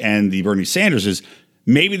stage and the Bernie Sanderses.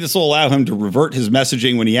 Maybe this will allow him to revert his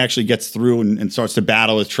messaging when he actually gets through and starts to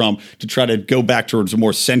battle with Trump, to try to go back towards a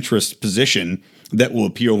more centrist position that will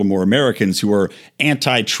appeal to more Americans who are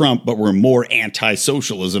anti-Trump, but were more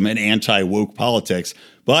anti-socialism and anti-woke politics.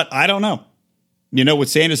 But I don't know. With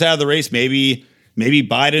Sanders out of the race, maybe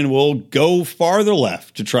Biden will go farther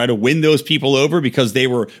left to try to win those people over because they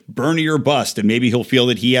were Bernie or bust. And maybe he'll feel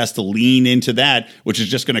that he has to lean into that, which is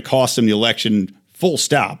just going to cost him the election full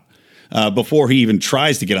stop. before he even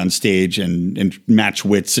tries to get on stage and match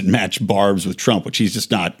wits and match barbs with Trump, which he's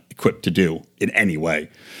just not equipped to do in any way.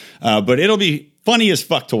 But it'll be funny as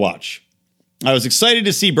fuck to watch. I was excited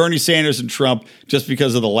to see Bernie Sanders and Trump just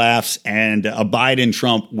because of the laughs, and a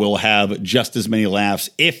Biden-Trump will have just as many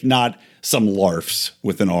laughs, if not some larfs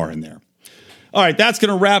with an R in there. All right, that's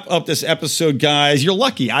going to wrap up this episode, guys. You're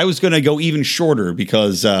lucky. I was going to go even shorter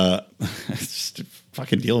because it's just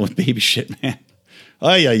fucking dealing with baby shit, man.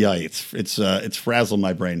 It's frazzled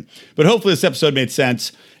my brain. But hopefully this episode made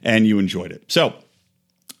sense and you enjoyed it. So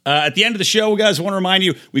at the end of the show, guys, I want to remind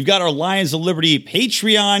you, we've got our Lions of Liberty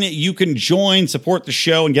Patreon. You can join, support the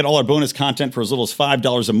show, and get all our bonus content for as little as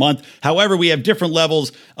 $5 a month. However, we have different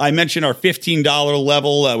levels. I mentioned our $15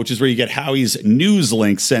 level, which is where you get Howie's news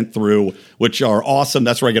links sent through, which are awesome.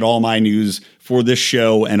 That's where I get all my news for this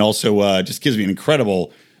show, and also just gives me an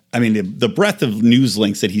incredible... I mean, the breadth of news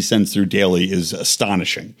links that he sends through daily is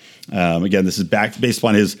astonishing. Again, this is based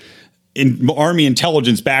upon his Army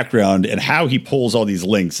intelligence background and how he pulls all these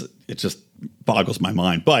links. It just boggles my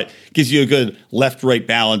mind. But gives you a good left-right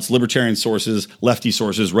balance, libertarian sources, lefty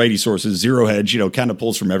sources, righty sources, zero hedge, kind of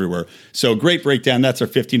pulls from everywhere. So great breakdown. That's our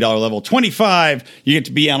 $15 level. $25, you get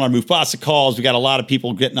to be on our Mufasa calls. We got a lot of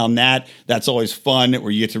people getting on that. That's always fun,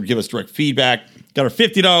 where you get to give us direct feedback. Got our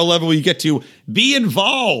 $50 level where you get to be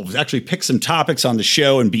involved, actually pick some topics on the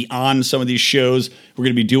show and be on some of these shows. We're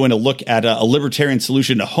going to be doing a look at a libertarian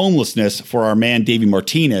solution to homelessness for our man, Davey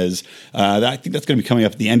Martinez. I think that's going to be coming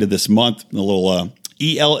up at the end of this month. A little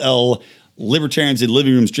ELL, Libertarians in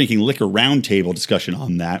Living Rooms Drinking Liquor Roundtable discussion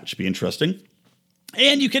on that, which should be interesting.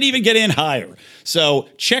 And you can even get in higher. So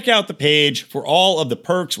check out the page for all of the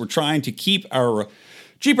perks. We're trying to keep our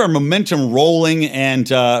momentum rolling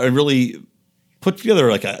and really put together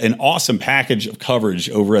like an awesome package of coverage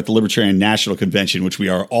over at the Libertarian National Convention, which we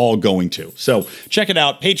are all going to. So check it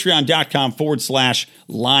out,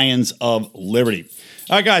 patreon.com/Lions of Liberty.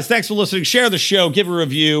 All right, guys, thanks for listening. Share the show, give a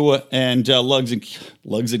review, and lugs and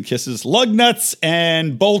kisses, lug nuts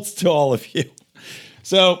and bolts to all of you.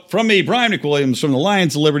 So from me, Brian McWilliams, from the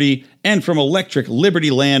Lions of Liberty and from Electric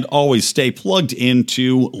Libertyland, always stay plugged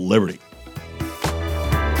into Liberty.